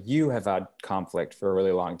feel like you have had conflict for a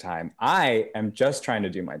really long time. I am just trying to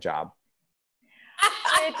do my job.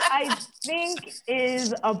 Which I think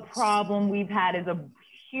is a problem we've had, is a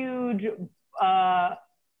huge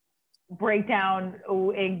breakdown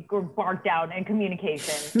or bark down in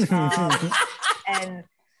communication. And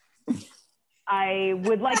I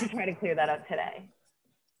would like to try to clear that up today.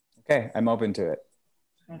 Okay, I'm open to it.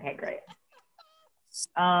 Okay, great.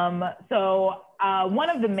 So one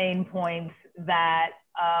of the main points that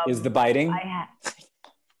Is the biting?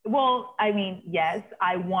 Well, I mean, yes,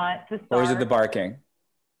 I want to start. Or is it the barking?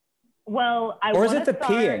 Well, Or is it the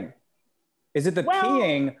peeing? Is it the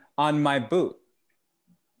peeing on my boot?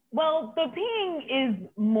 Well, the peeing is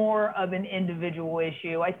more of an individual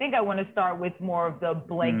issue. I think I want to start with more of the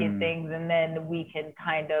blanket things, and then we can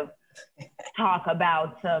kind of talk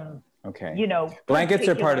about some, Okay. you know, Blankets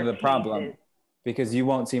are part of the particular problem cases. because you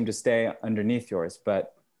won't seem to stay underneath yours,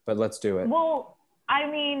 but but let's do it. Well, I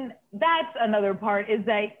mean, that's another part, is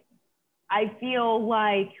that I feel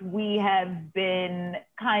like we have been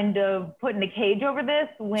kind of put in a cage over this,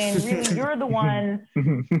 when really you're the one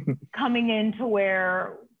coming into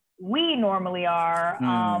where we normally are.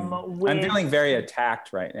 I'm feeling very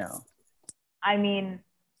attacked right now. I mean,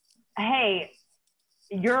 hey,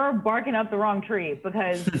 you're barking up the wrong tree,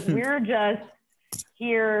 because we're just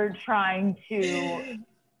here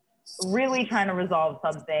really trying to resolve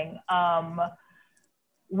something.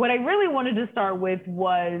 What I really wanted to start with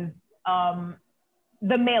was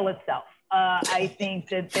the mail itself. I think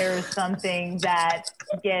that there's something that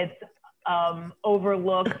gets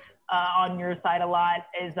overlooked on your side a lot,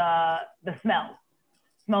 is the smells.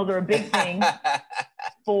 Smells are a big thing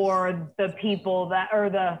for the people that, or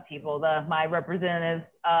my representatives,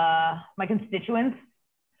 my constituents.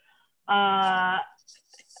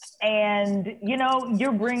 And, you know,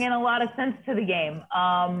 you're bringing a lot of sense to the game.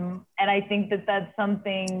 And I think that that's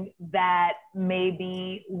something that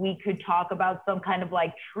maybe we could talk about, some kind of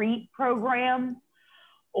like treat program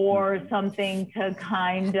or something to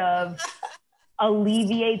kind of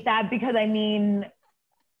alleviate that. Because I mean,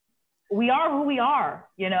 we are who we are,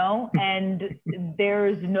 you know, and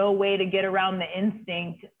there's no way to get around the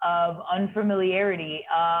instinct of unfamiliarity.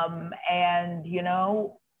 And, you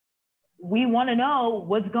know, we want to know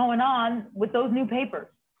what's going on with those new papers.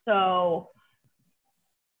 So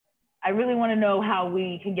I really want to know how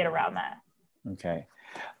we can get around that. Okay.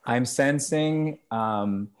 I'm sensing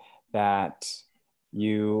that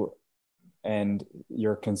you and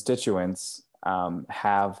your constituents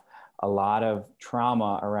have a lot of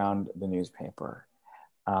trauma around the newspaper.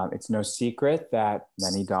 It's no secret that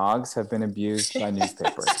many dogs have been abused by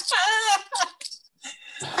newspapers.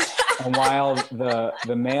 And while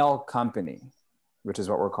the mail company, which is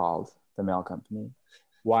what we're called, the mail company,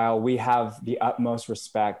 while we have the utmost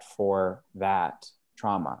respect for that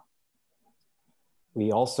trauma,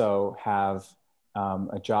 we also have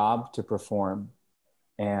a job to perform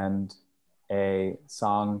and a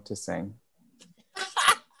song to sing.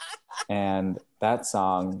 And that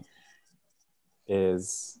song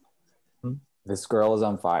is This Girl Is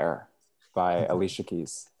on Fire by Alicia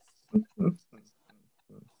Keys.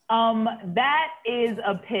 That is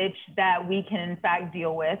a pitch that we can in fact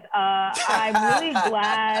deal with. I'm really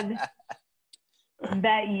glad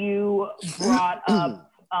that you brought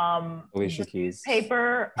up Alicia Keys.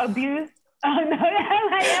 Paper abuse. I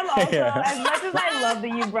am also, as much as I love that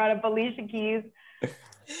you brought up Alicia Keys,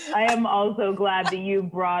 I am also glad that you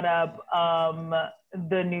brought up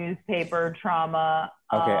the newspaper trauma.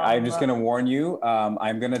 Okay, I'm just gonna warn you,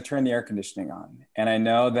 I'm gonna turn the air conditioning on. And I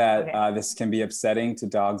know that this can be upsetting to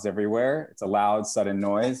dogs everywhere. It's a loud, sudden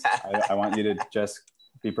noise. I want you to just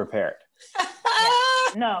be prepared.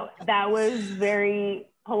 No, that was very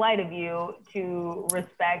polite of you to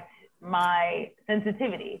respect my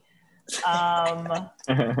sensitivity.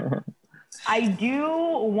 I do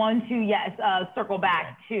want to, circle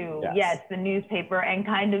back to, the newspaper, and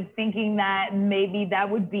kind of thinking that maybe that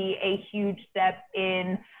would be a huge step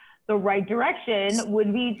in the right direction,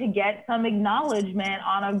 would be to get some acknowledgement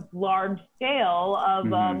on a large scale of,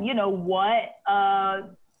 you know, what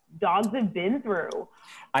dogs have been through.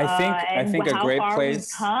 I think a great place.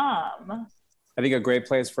 I think a great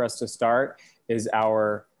place for us to start is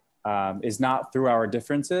is not through our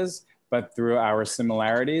differences, but through our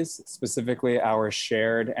similarities, specifically our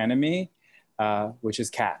shared enemy, which is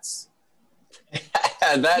cats.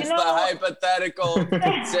 That's the hypothetical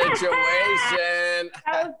situation.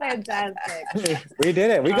 That was fantastic. We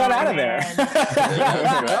did it. We got out of there.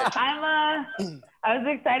 I was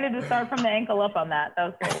excited to start from the ankle up on that.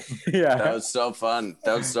 That was great. Yeah, that was so fun.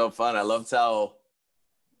 That was so fun. I loved how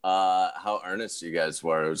earnest you guys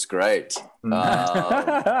were. It was great.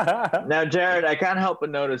 Now, Jared, I can't help but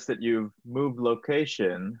notice that you've moved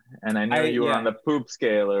location, and I know you were on the poop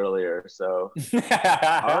scale earlier. So,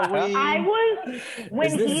 are we? I was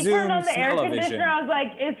when he turned on the air conditioner. I was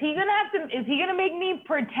like, "Is he gonna make me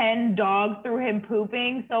pretend dog through him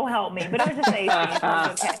pooping? So help me!" But it was just AC, so it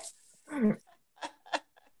was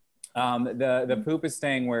okay. The poop is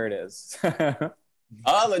staying where it is.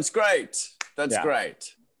 Oh, that's great. That's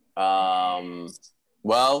great.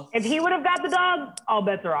 Well, if he would have got the dog, all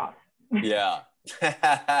bets are off. Yeah.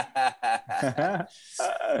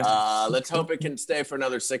 Let's hope it can stay for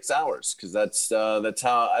another 6 hours, because that's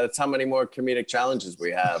how many more comedic challenges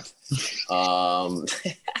we have.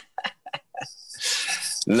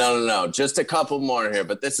 No, just a couple more here,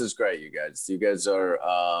 but this is great, you guys. You guys are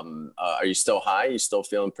you still high? You still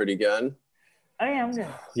feeling pretty good? Oh yeah, I'm good.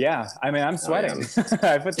 Yeah, I mean, I'm sweating.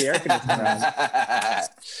 I put the air conditioner on.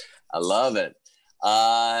 I love it.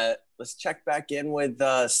 Let's check back in with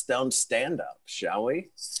Stone Stand Up, shall we?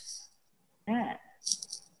 Yeah.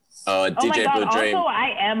 DJ oh my God. Blue Dream. Also,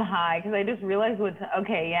 I am high because I just realized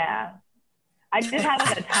okay, yeah. I just had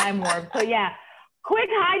like a time warp. So yeah, quick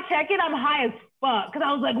high check-in. I'm high as fuck because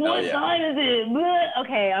I was like, what time is it? Bleh.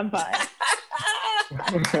 Okay, I'm fine.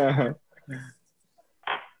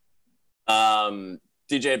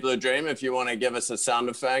 DJ Blue Dream, if you want to give us a sound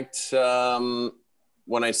effect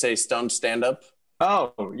when I say Stone Stand Up.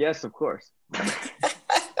 Oh, yes, of course.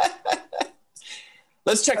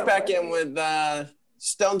 Let's check back in with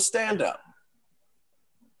Stone Stand Up.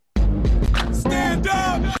 Stand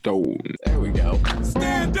up. Stone. There we go.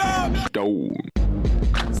 Stand up. Stone.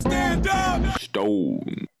 Stand up.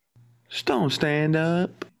 Stone. Stone stand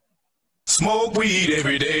up. Smoke weed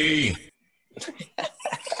every day.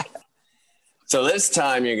 So this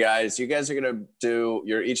time, you guys are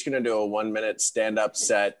you're each gonna do a 1-minute stand-up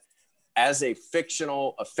set as a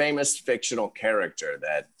famous fictional character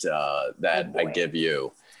that I give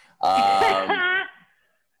you.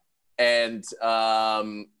 And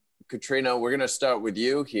Katrina, we're gonna start with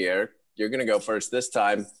you here. You're gonna go first this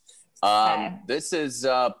time. This is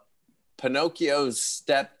Pinocchio's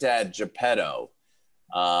stepdad, Geppetto.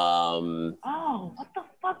 Oh, what the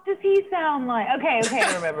fuck does he sound like? Okay,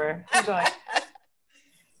 I remember. Keep going.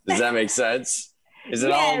 Does that make sense? Is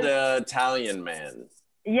it all the Italian man?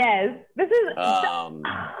 Yes. This is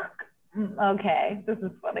okay. This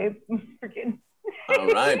is funny. Freaking. All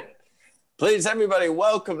right. Please, everybody,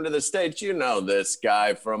 welcome to the stage. You know this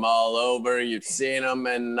guy from all over. You've seen him,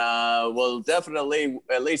 and well, definitely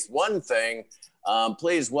at least one thing.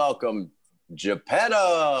 Please welcome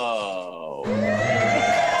Geppetto.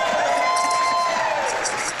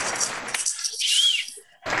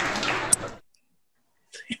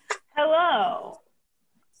 Hello.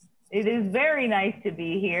 It is very nice to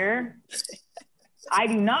be here. I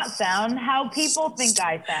do not sound how people think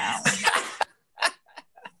I sound.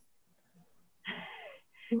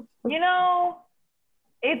 You know,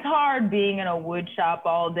 it's hard being in a wood shop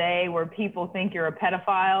all day where people think you're a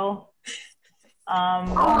pedophile.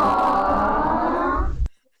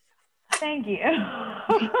 Thank you.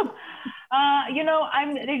 You know,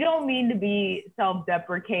 I don't mean to be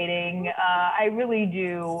self-deprecating. I really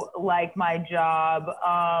do like my job.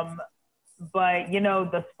 But, you know,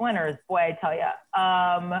 the splinters, boy, I tell you.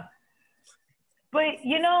 But,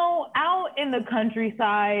 you know, out in the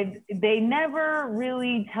countryside, they never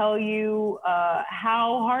really tell you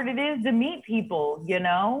how hard it is to meet people, you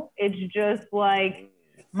know? It's just like,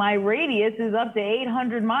 my radius is up to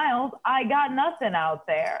 800 miles. I got nothing out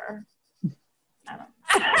there. I don't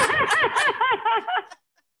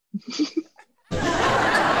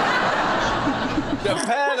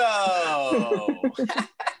Geppetto!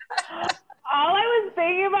 All I was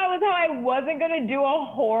thinking about was how I wasn't going to do a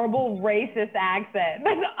horrible racist accent.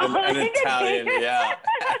 That's all An Italian, yeah.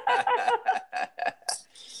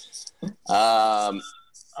 Oh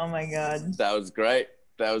my God. That was great.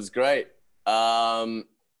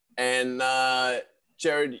 And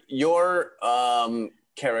Jared, your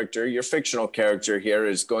character, your fictional character here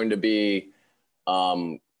is going to be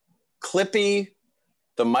Clippy,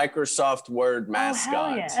 the Microsoft Word mascot. Oh,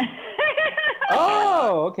 hell yeah.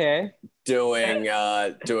 Oh, okay. Doing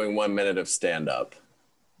 1 minute of stand-up.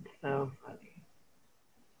 So funny.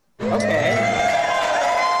 Okay.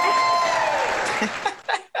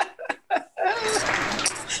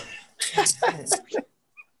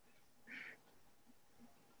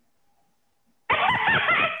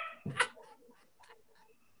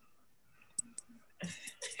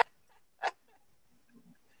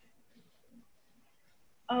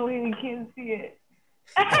 Oh, wait, we can't see it.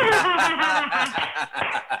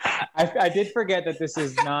 I did forget that this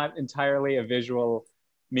is not entirely a visual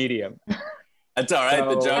medium. That's all right.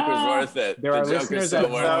 So, the joke was worth it. There the are joke listeners is so that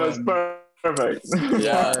worth That it. was perfect.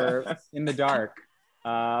 Yeah. Are in the dark.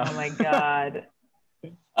 Oh my God.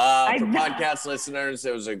 For podcast listeners,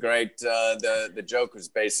 it was a great. The joke was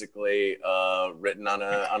basically written on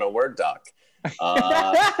a Word doc. It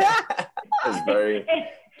was very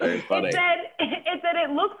funny. It said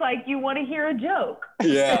it looks like you want to hear a joke.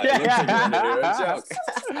 Yeah, it looks like you want to hear a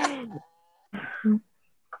joke.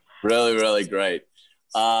 Really, really great.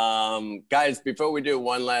 Guys, before we do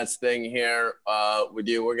one last thing here with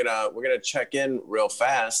you, we're gonna check in real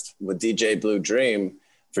fast with DJ Blue Dream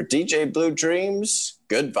for DJ Blue Dream's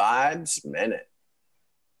Good Vibes Minute.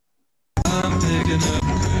 I'm picking up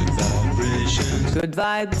good vibrations. Good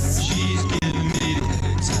vibes. She's giving me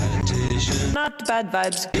excitation. Not bad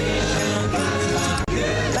vibes. Good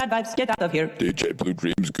Bad vibes, get out of here. DJ Blue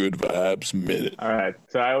Dreams Good Vibes Minute. All right.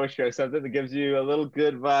 So I always share something that gives you a little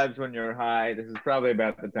good vibes when you're high. This is probably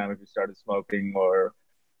about the time if you started smoking or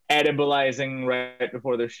edibilizing right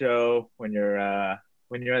before the show when you're at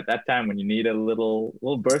that time when you need a little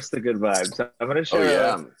burst of good vibes. So I'm gonna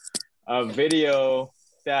share a video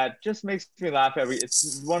that just makes me laugh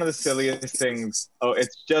it's one of the silliest things. Oh,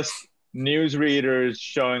 it's just newsreaders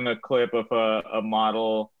showing a clip of a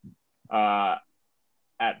model at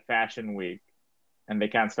Fashion Week, and they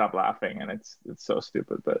can't stop laughing, and it's so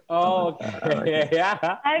stupid. But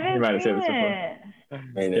yeah, I haven't you might have seen said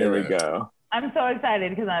it. Here we go. I'm so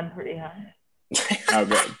excited because I'm pretty high. Oh,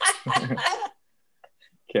 good.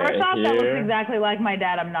 Okay, First off, that looks exactly like my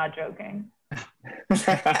dad. I'm not joking.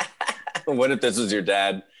 What if this was your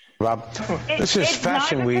dad? Rob, this is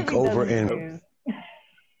Fashion Week over in...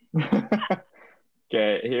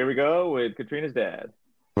 Okay, here we go with Katrina's dad.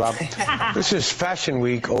 Rob, this is Fashion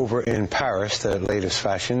Week over in Paris. The latest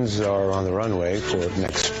fashions are on the runway for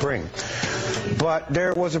next spring. But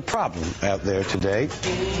there was a problem out there today.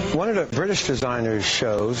 One of the British designers'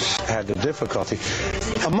 shows had the difficulty.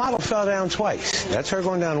 A model fell down twice. That's her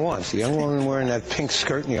going down once. The young woman wearing that pink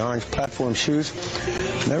skirt and the orange platform shoes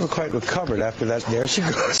never quite recovered after that. There she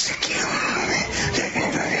goes.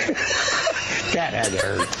 That had to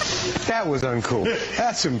hurt. That was uncool.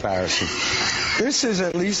 That's embarrassing. This is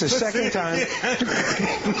at least the second time.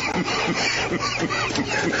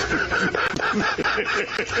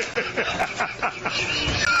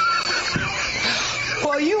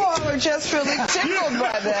 Well, you all are just really tickled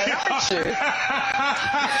by that, aren't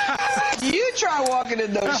you? You try walking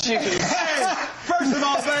in those shoes. Hey, first of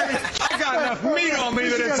all, baby, I got enough meat on me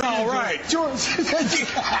that it's all right. George.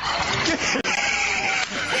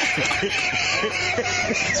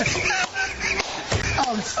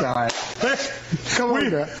 I'm sorry. Come on,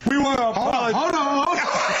 girl. We want to apologize. Hold on.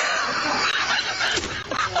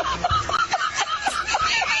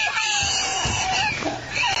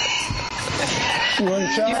 You want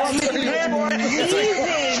to try?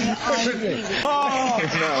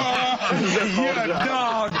 You're a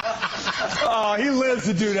dog. Oh, he lives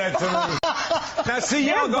to do that to me. Now, see,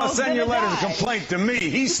 y'all gonna send your letter of complaint to me.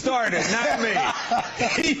 He started, not me.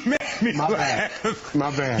 He made me laugh.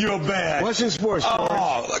 My bad. You're bad. What's in sports, George?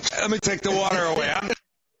 Oh, look, let me take the water away.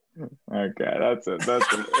 Okay, that's it.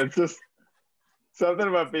 It's just something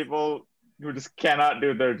about people who just cannot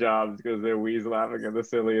do their jobs because they're wheeze laughing at the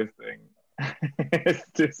silliest thing. It's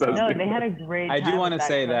just so No, stupid. they had a great time. I do want to with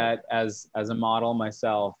say clip. that as a model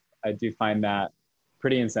myself, I do find that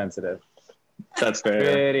pretty insensitive. That's fair.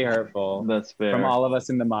 Pretty hurtful. That's fair. From all of us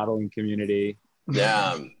in the modeling community.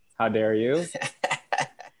 Yeah. How dare you?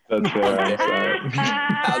 That's fair. I'm sorry.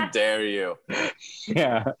 How dare you?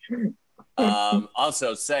 Yeah.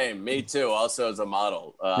 Also, same. Me too. Also, as a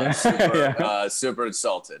model, super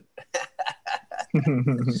insulted.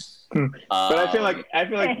 But I feel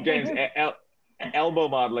like James, elbow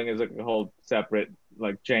modeling is like a whole separate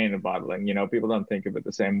like chain of modeling. You know, people don't think of it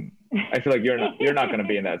the same. I feel like you're not going to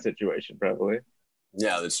be in that situation probably.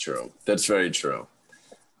 Yeah, that's true. That's very true.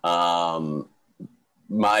 But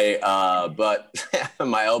my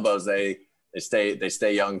elbows, they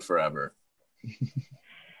stay young forever.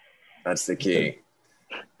 That's the key.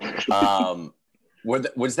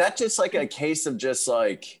 Was that just like a case of just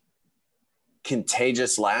like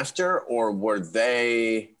contagious laughter, or were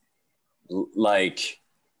they like,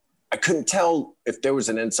 I couldn't tell if there was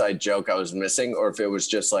an inside joke I was missing or if it was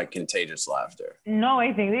just like contagious laughter? No,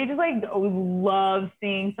 I think they just like love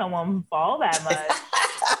seeing someone fall that much.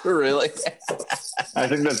 Really? I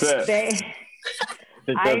think that's it.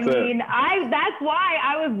 That's why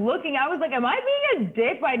I was looking. I was like, am I being a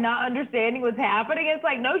dick by not understanding what's happening? It's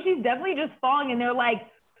like, no, she's definitely just falling, and they're like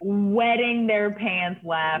wetting their pants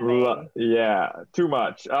laughing. Yeah, too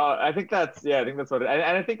much. I think that's what it,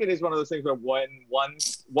 and I think it is one of those things where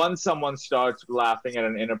once someone starts laughing at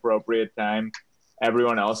an inappropriate time,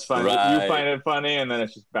 everyone else finds it, you find it funny, and then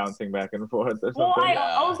it's just bouncing back and forth or something. Well,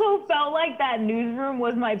 I also felt like that newsroom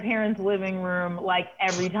was my parents' living room, like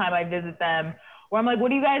every time I visit them, where I'm like,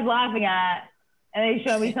 what are you guys laughing at? And they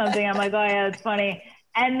show me something. I'm like, oh yeah, that's funny.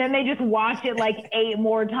 And then they just watch it like 8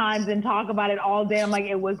 more times and talk about it all day. I'm like,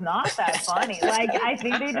 it was not that funny. Like, I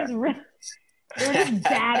think they were just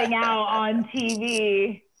batting out on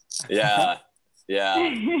TV. Yeah,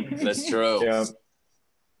 that's true. Yeah.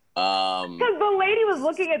 Because the lady was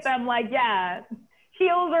looking at them like, yeah,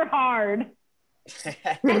 heels are hard.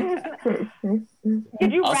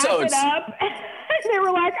 Did you Also, wrap it up? They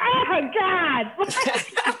were like, oh God.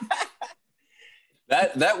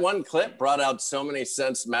 That one clip brought out so many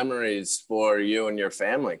sense memories for you and your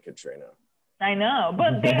family, Katrina. I know,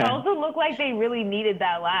 but they also look like they really needed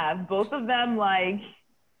that laugh. Both of them, like,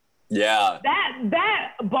 yeah.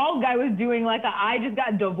 That bald guy was doing like I just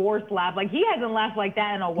got divorced laugh. Like he hasn't laughed like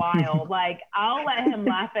that in a while. Like I'll let him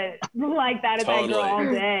laugh at like that at that girl all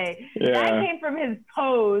day. Yeah. That came from his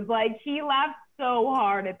pose. Like he laughed so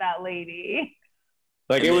hard at that lady.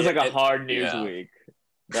 Like it was like a hard news week.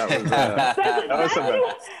 That was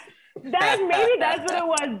maybe that's what it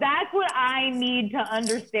was. That's what I need to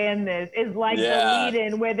understand this is like the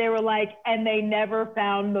lead-in where they were like, and they never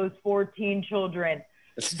found those 14 children.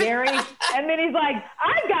 Gary, and then he's like,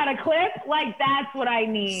 I've got a clip. Like that's what I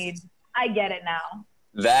need. I get it now.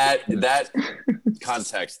 That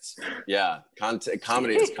context,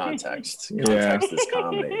 comedy is context. Context is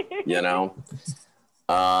comedy. You know,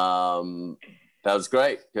 that was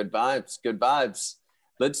great. Good vibes.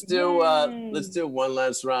 Let's do one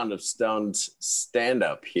last round of stoned stand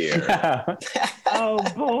up here. Oh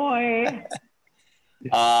boy.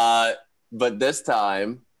 But this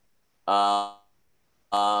time,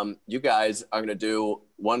 you guys are gonna do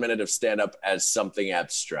 1 minute of stand up as something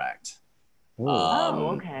abstract.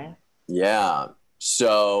 Okay. Yeah.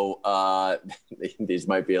 So these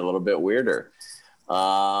might be a little bit weirder.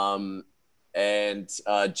 And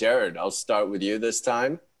Jared, I'll start with you this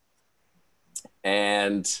time.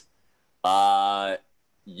 And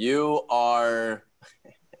you are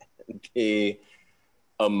the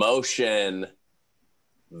emotion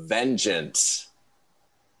vengeance.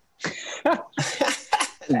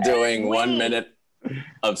 Doing 1 minute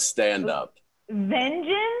of stand-up.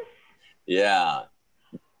 Vengeance? Yeah.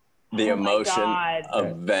 The emotion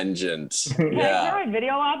of vengeance. Can I turn my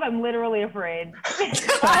video off? I'm literally afraid.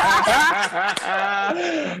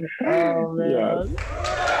 Oh, man.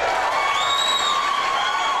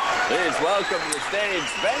 Please welcome to the stage,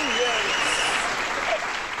 Vengeance.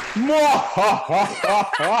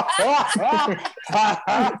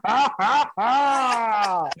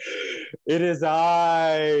 It is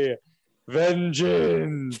I,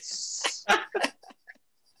 Vengeance.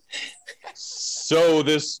 So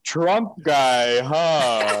this Trump guy,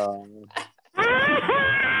 huh?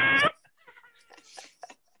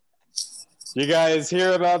 You guys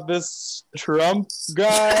hear about this Trump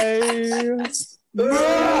guy?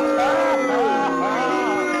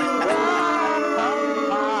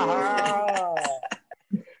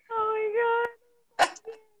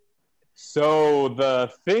 So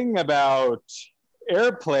the thing about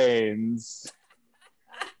airplanes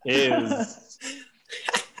is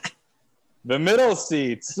the middle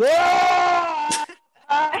seats. Thank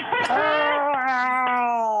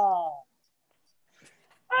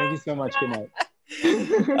you so much. Good night.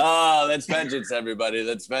 Oh, that's vengeance, everybody.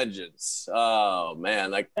 That's vengeance. Oh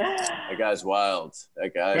man, that guy's wild.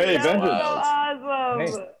 That guy is wild.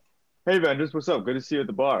 Awesome. Hey, Vengeance, what's up? Good to see you at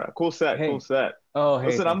the bar. Cool set. Oh, hey.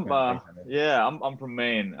 Listen, I'm from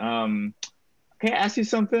Maine. Can I ask you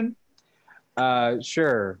something?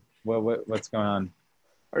 Sure. What's going on?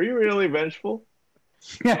 Are you really vengeful?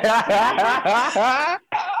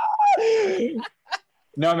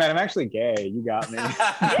 No, man, I'm actually gay. You got me.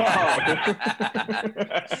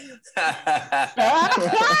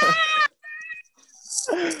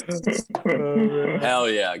 Hell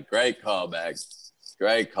yeah. Great callback.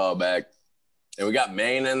 And we got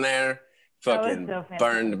Maine in there. Fucking so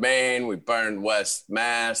burned Maine. We burned West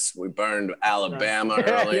Mass. We burned Alabama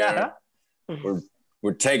earlier.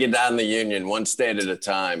 We're taking down the Union one state at a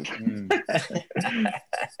time.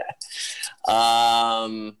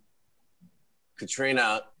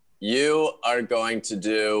 Katrina, you are going to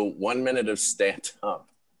do 1 minute of stand-up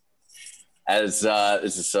as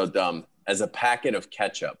this is so dumb, as a packet of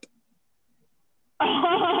ketchup.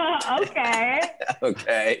 Okay.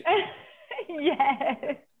 Okay.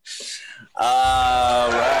 Yes. All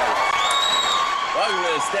right. Welcome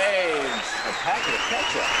to the stage, a packet of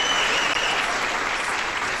ketchup.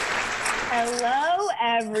 Hello,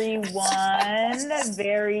 everyone.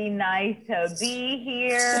 Very nice to be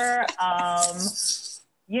here.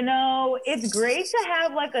 You know, it's great to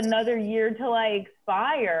have like another year to like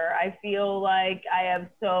expire. I feel like I have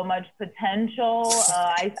so much potential.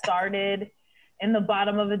 I started in the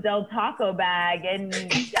bottom of a Del Taco bag and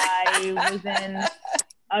I was in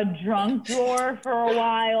a drunk drawer for a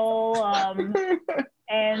while.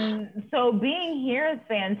 And so being here is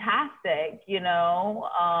fantastic, you know.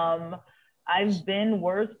 I've been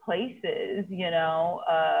worse places, you know.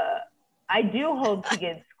 I do hope to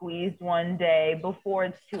get squeezed one day before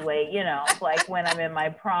it's too late, you know, like when I'm in my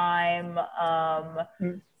prime.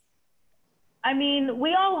 I mean,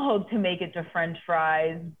 we all hope to make it to French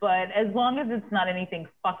fries, but as long as it's not anything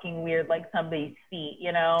fucking weird like somebody's feet,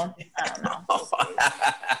 you know? I don't know.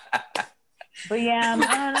 But yeah,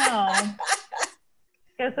 I don't know.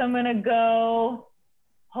 Guess I'm gonna go.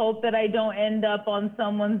 Hope that I don't end up on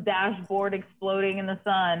someone's dashboard exploding in the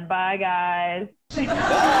sun. Bye, guys.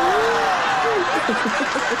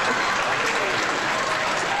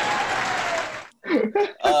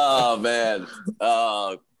 Oh man.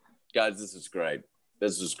 Oh, guys, this is great.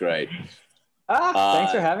 This was great.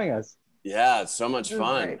 Thanks for having us. Yeah, it's so much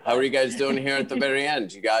fun. How are you guys doing here at the very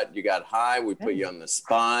end? You got high. We put you on the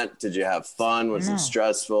spot. Did you have fun? Was it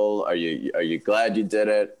stressful? Are you glad you did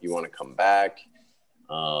it? You want to come back?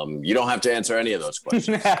 You don't have to answer any of those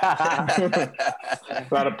questions. A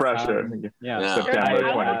lot of pressure. September I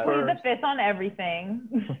will plead the fifth on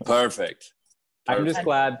everything. Perfect. I'm just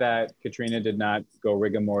glad that Katrina did not go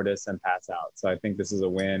rigor mortis and pass out. So I think this is a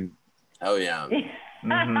win. Oh yeah. For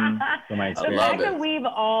my The experience. fact that we've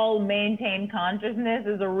all maintained consciousness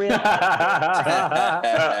is a real the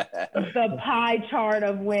pie chart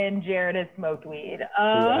of when Jared has smoked weed.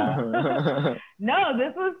 No,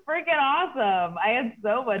 this was freaking awesome. I had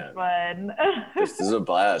so much fun. This is a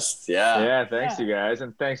blast. Yeah. Yeah, thanks you guys.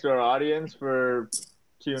 And thanks to our audience for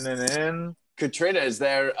tuning in. Katrina, is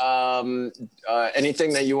there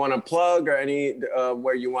anything that you want to plug or any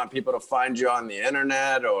where you want people to find you on the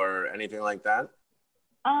internet or anything like that?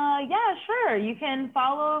 Yeah, sure. You can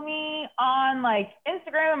follow me on like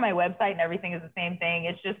Instagram, and my website and everything is the same thing.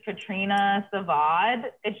 It's just Katrina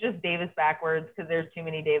Savad. It's just Davis backwards because there's too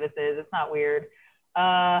many Davises. It's not weird.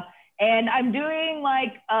 And I'm doing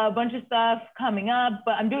like a bunch of stuff coming up,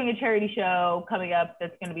 but I'm doing a charity show coming up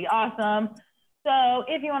that's going to be awesome. So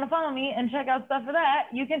if you want to follow me and check out stuff for that,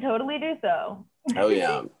 you can totally do so. Oh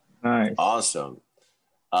yeah. Nice. Awesome.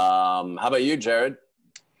 How about you, Jared?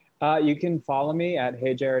 You can follow me at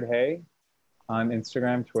Hey Jared Hey on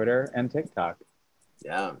Instagram, Twitter, and TikTok.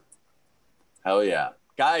 Yeah. Hell yeah.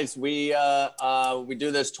 Guys, we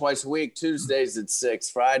do this twice a week, Tuesdays at 6,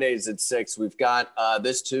 Fridays at 6. We've got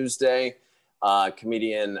this Tuesday,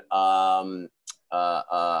 comedian Pete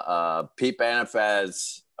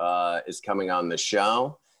Banifaz is coming on the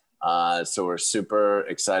show. So we're super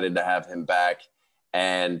excited to have him back.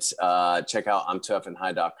 And check out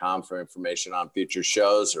I'mToughAndHigh.com for information on future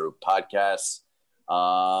shows or podcasts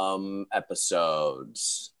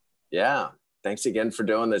episodes. Yeah. Thanks again for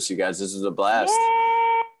doing this, you guys. This is a blast.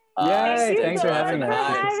 Yay, thanks for having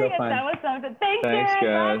us. It's so fun. That was something. Thanks, Thanks,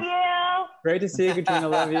 Jared. guys. Love Great to see you, Katrina.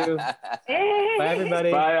 Love you. you. Bye,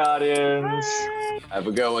 everybody. Bye, audience. Bye. Have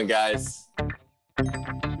a good one, guys.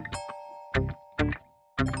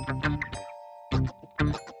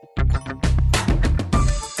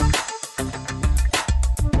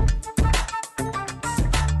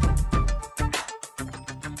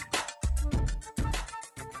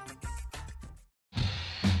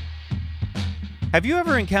 Have you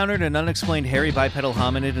ever encountered an unexplained hairy bipedal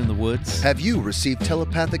hominid in the woods? Have you received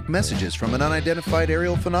telepathic messages from an unidentified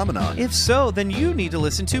aerial phenomenon? If so, then you need to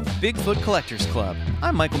listen to Bigfoot Collectors Club.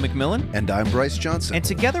 I'm Michael McMillan. And I'm Bryce Johnson. And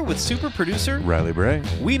together with super producer Riley Bray,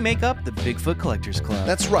 we make up the Bigfoot Collectors Club.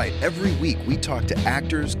 That's right. Every week we talk to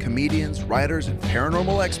actors, comedians, writers, and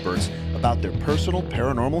paranormal experts about their personal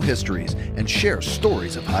paranormal histories and share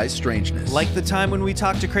stories of high strangeness. Like the time when we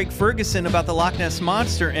talked to Craig Ferguson about the Loch Ness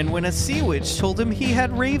Monster and when a sea witch told him he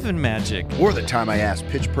had raven magic. Or the time I asked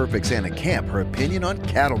Pitch Perfect's Anna Camp her opinion on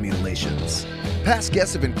cattle mutilations. Past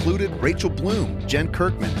guests have included Rachel Bloom, Jen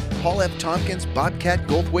Kirkman, Paul F. Tompkins, Bobcat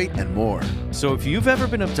Goldthwait, and more. So if you've ever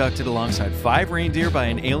been abducted alongside 5 reindeer by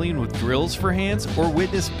an alien with drills for hands or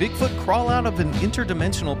witnessed Bigfoot crawl out of an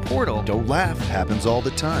interdimensional portal, don't laugh, happens all the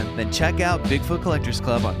time. Then check out Bigfoot Collectors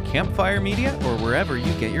Club on Campfire Media or wherever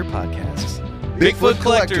you get your podcasts. Bigfoot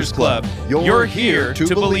Collectors Club. You're here to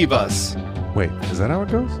believe us. Wait, is that how it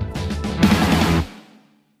goes?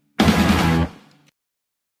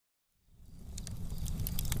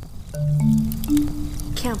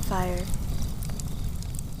 Campfire.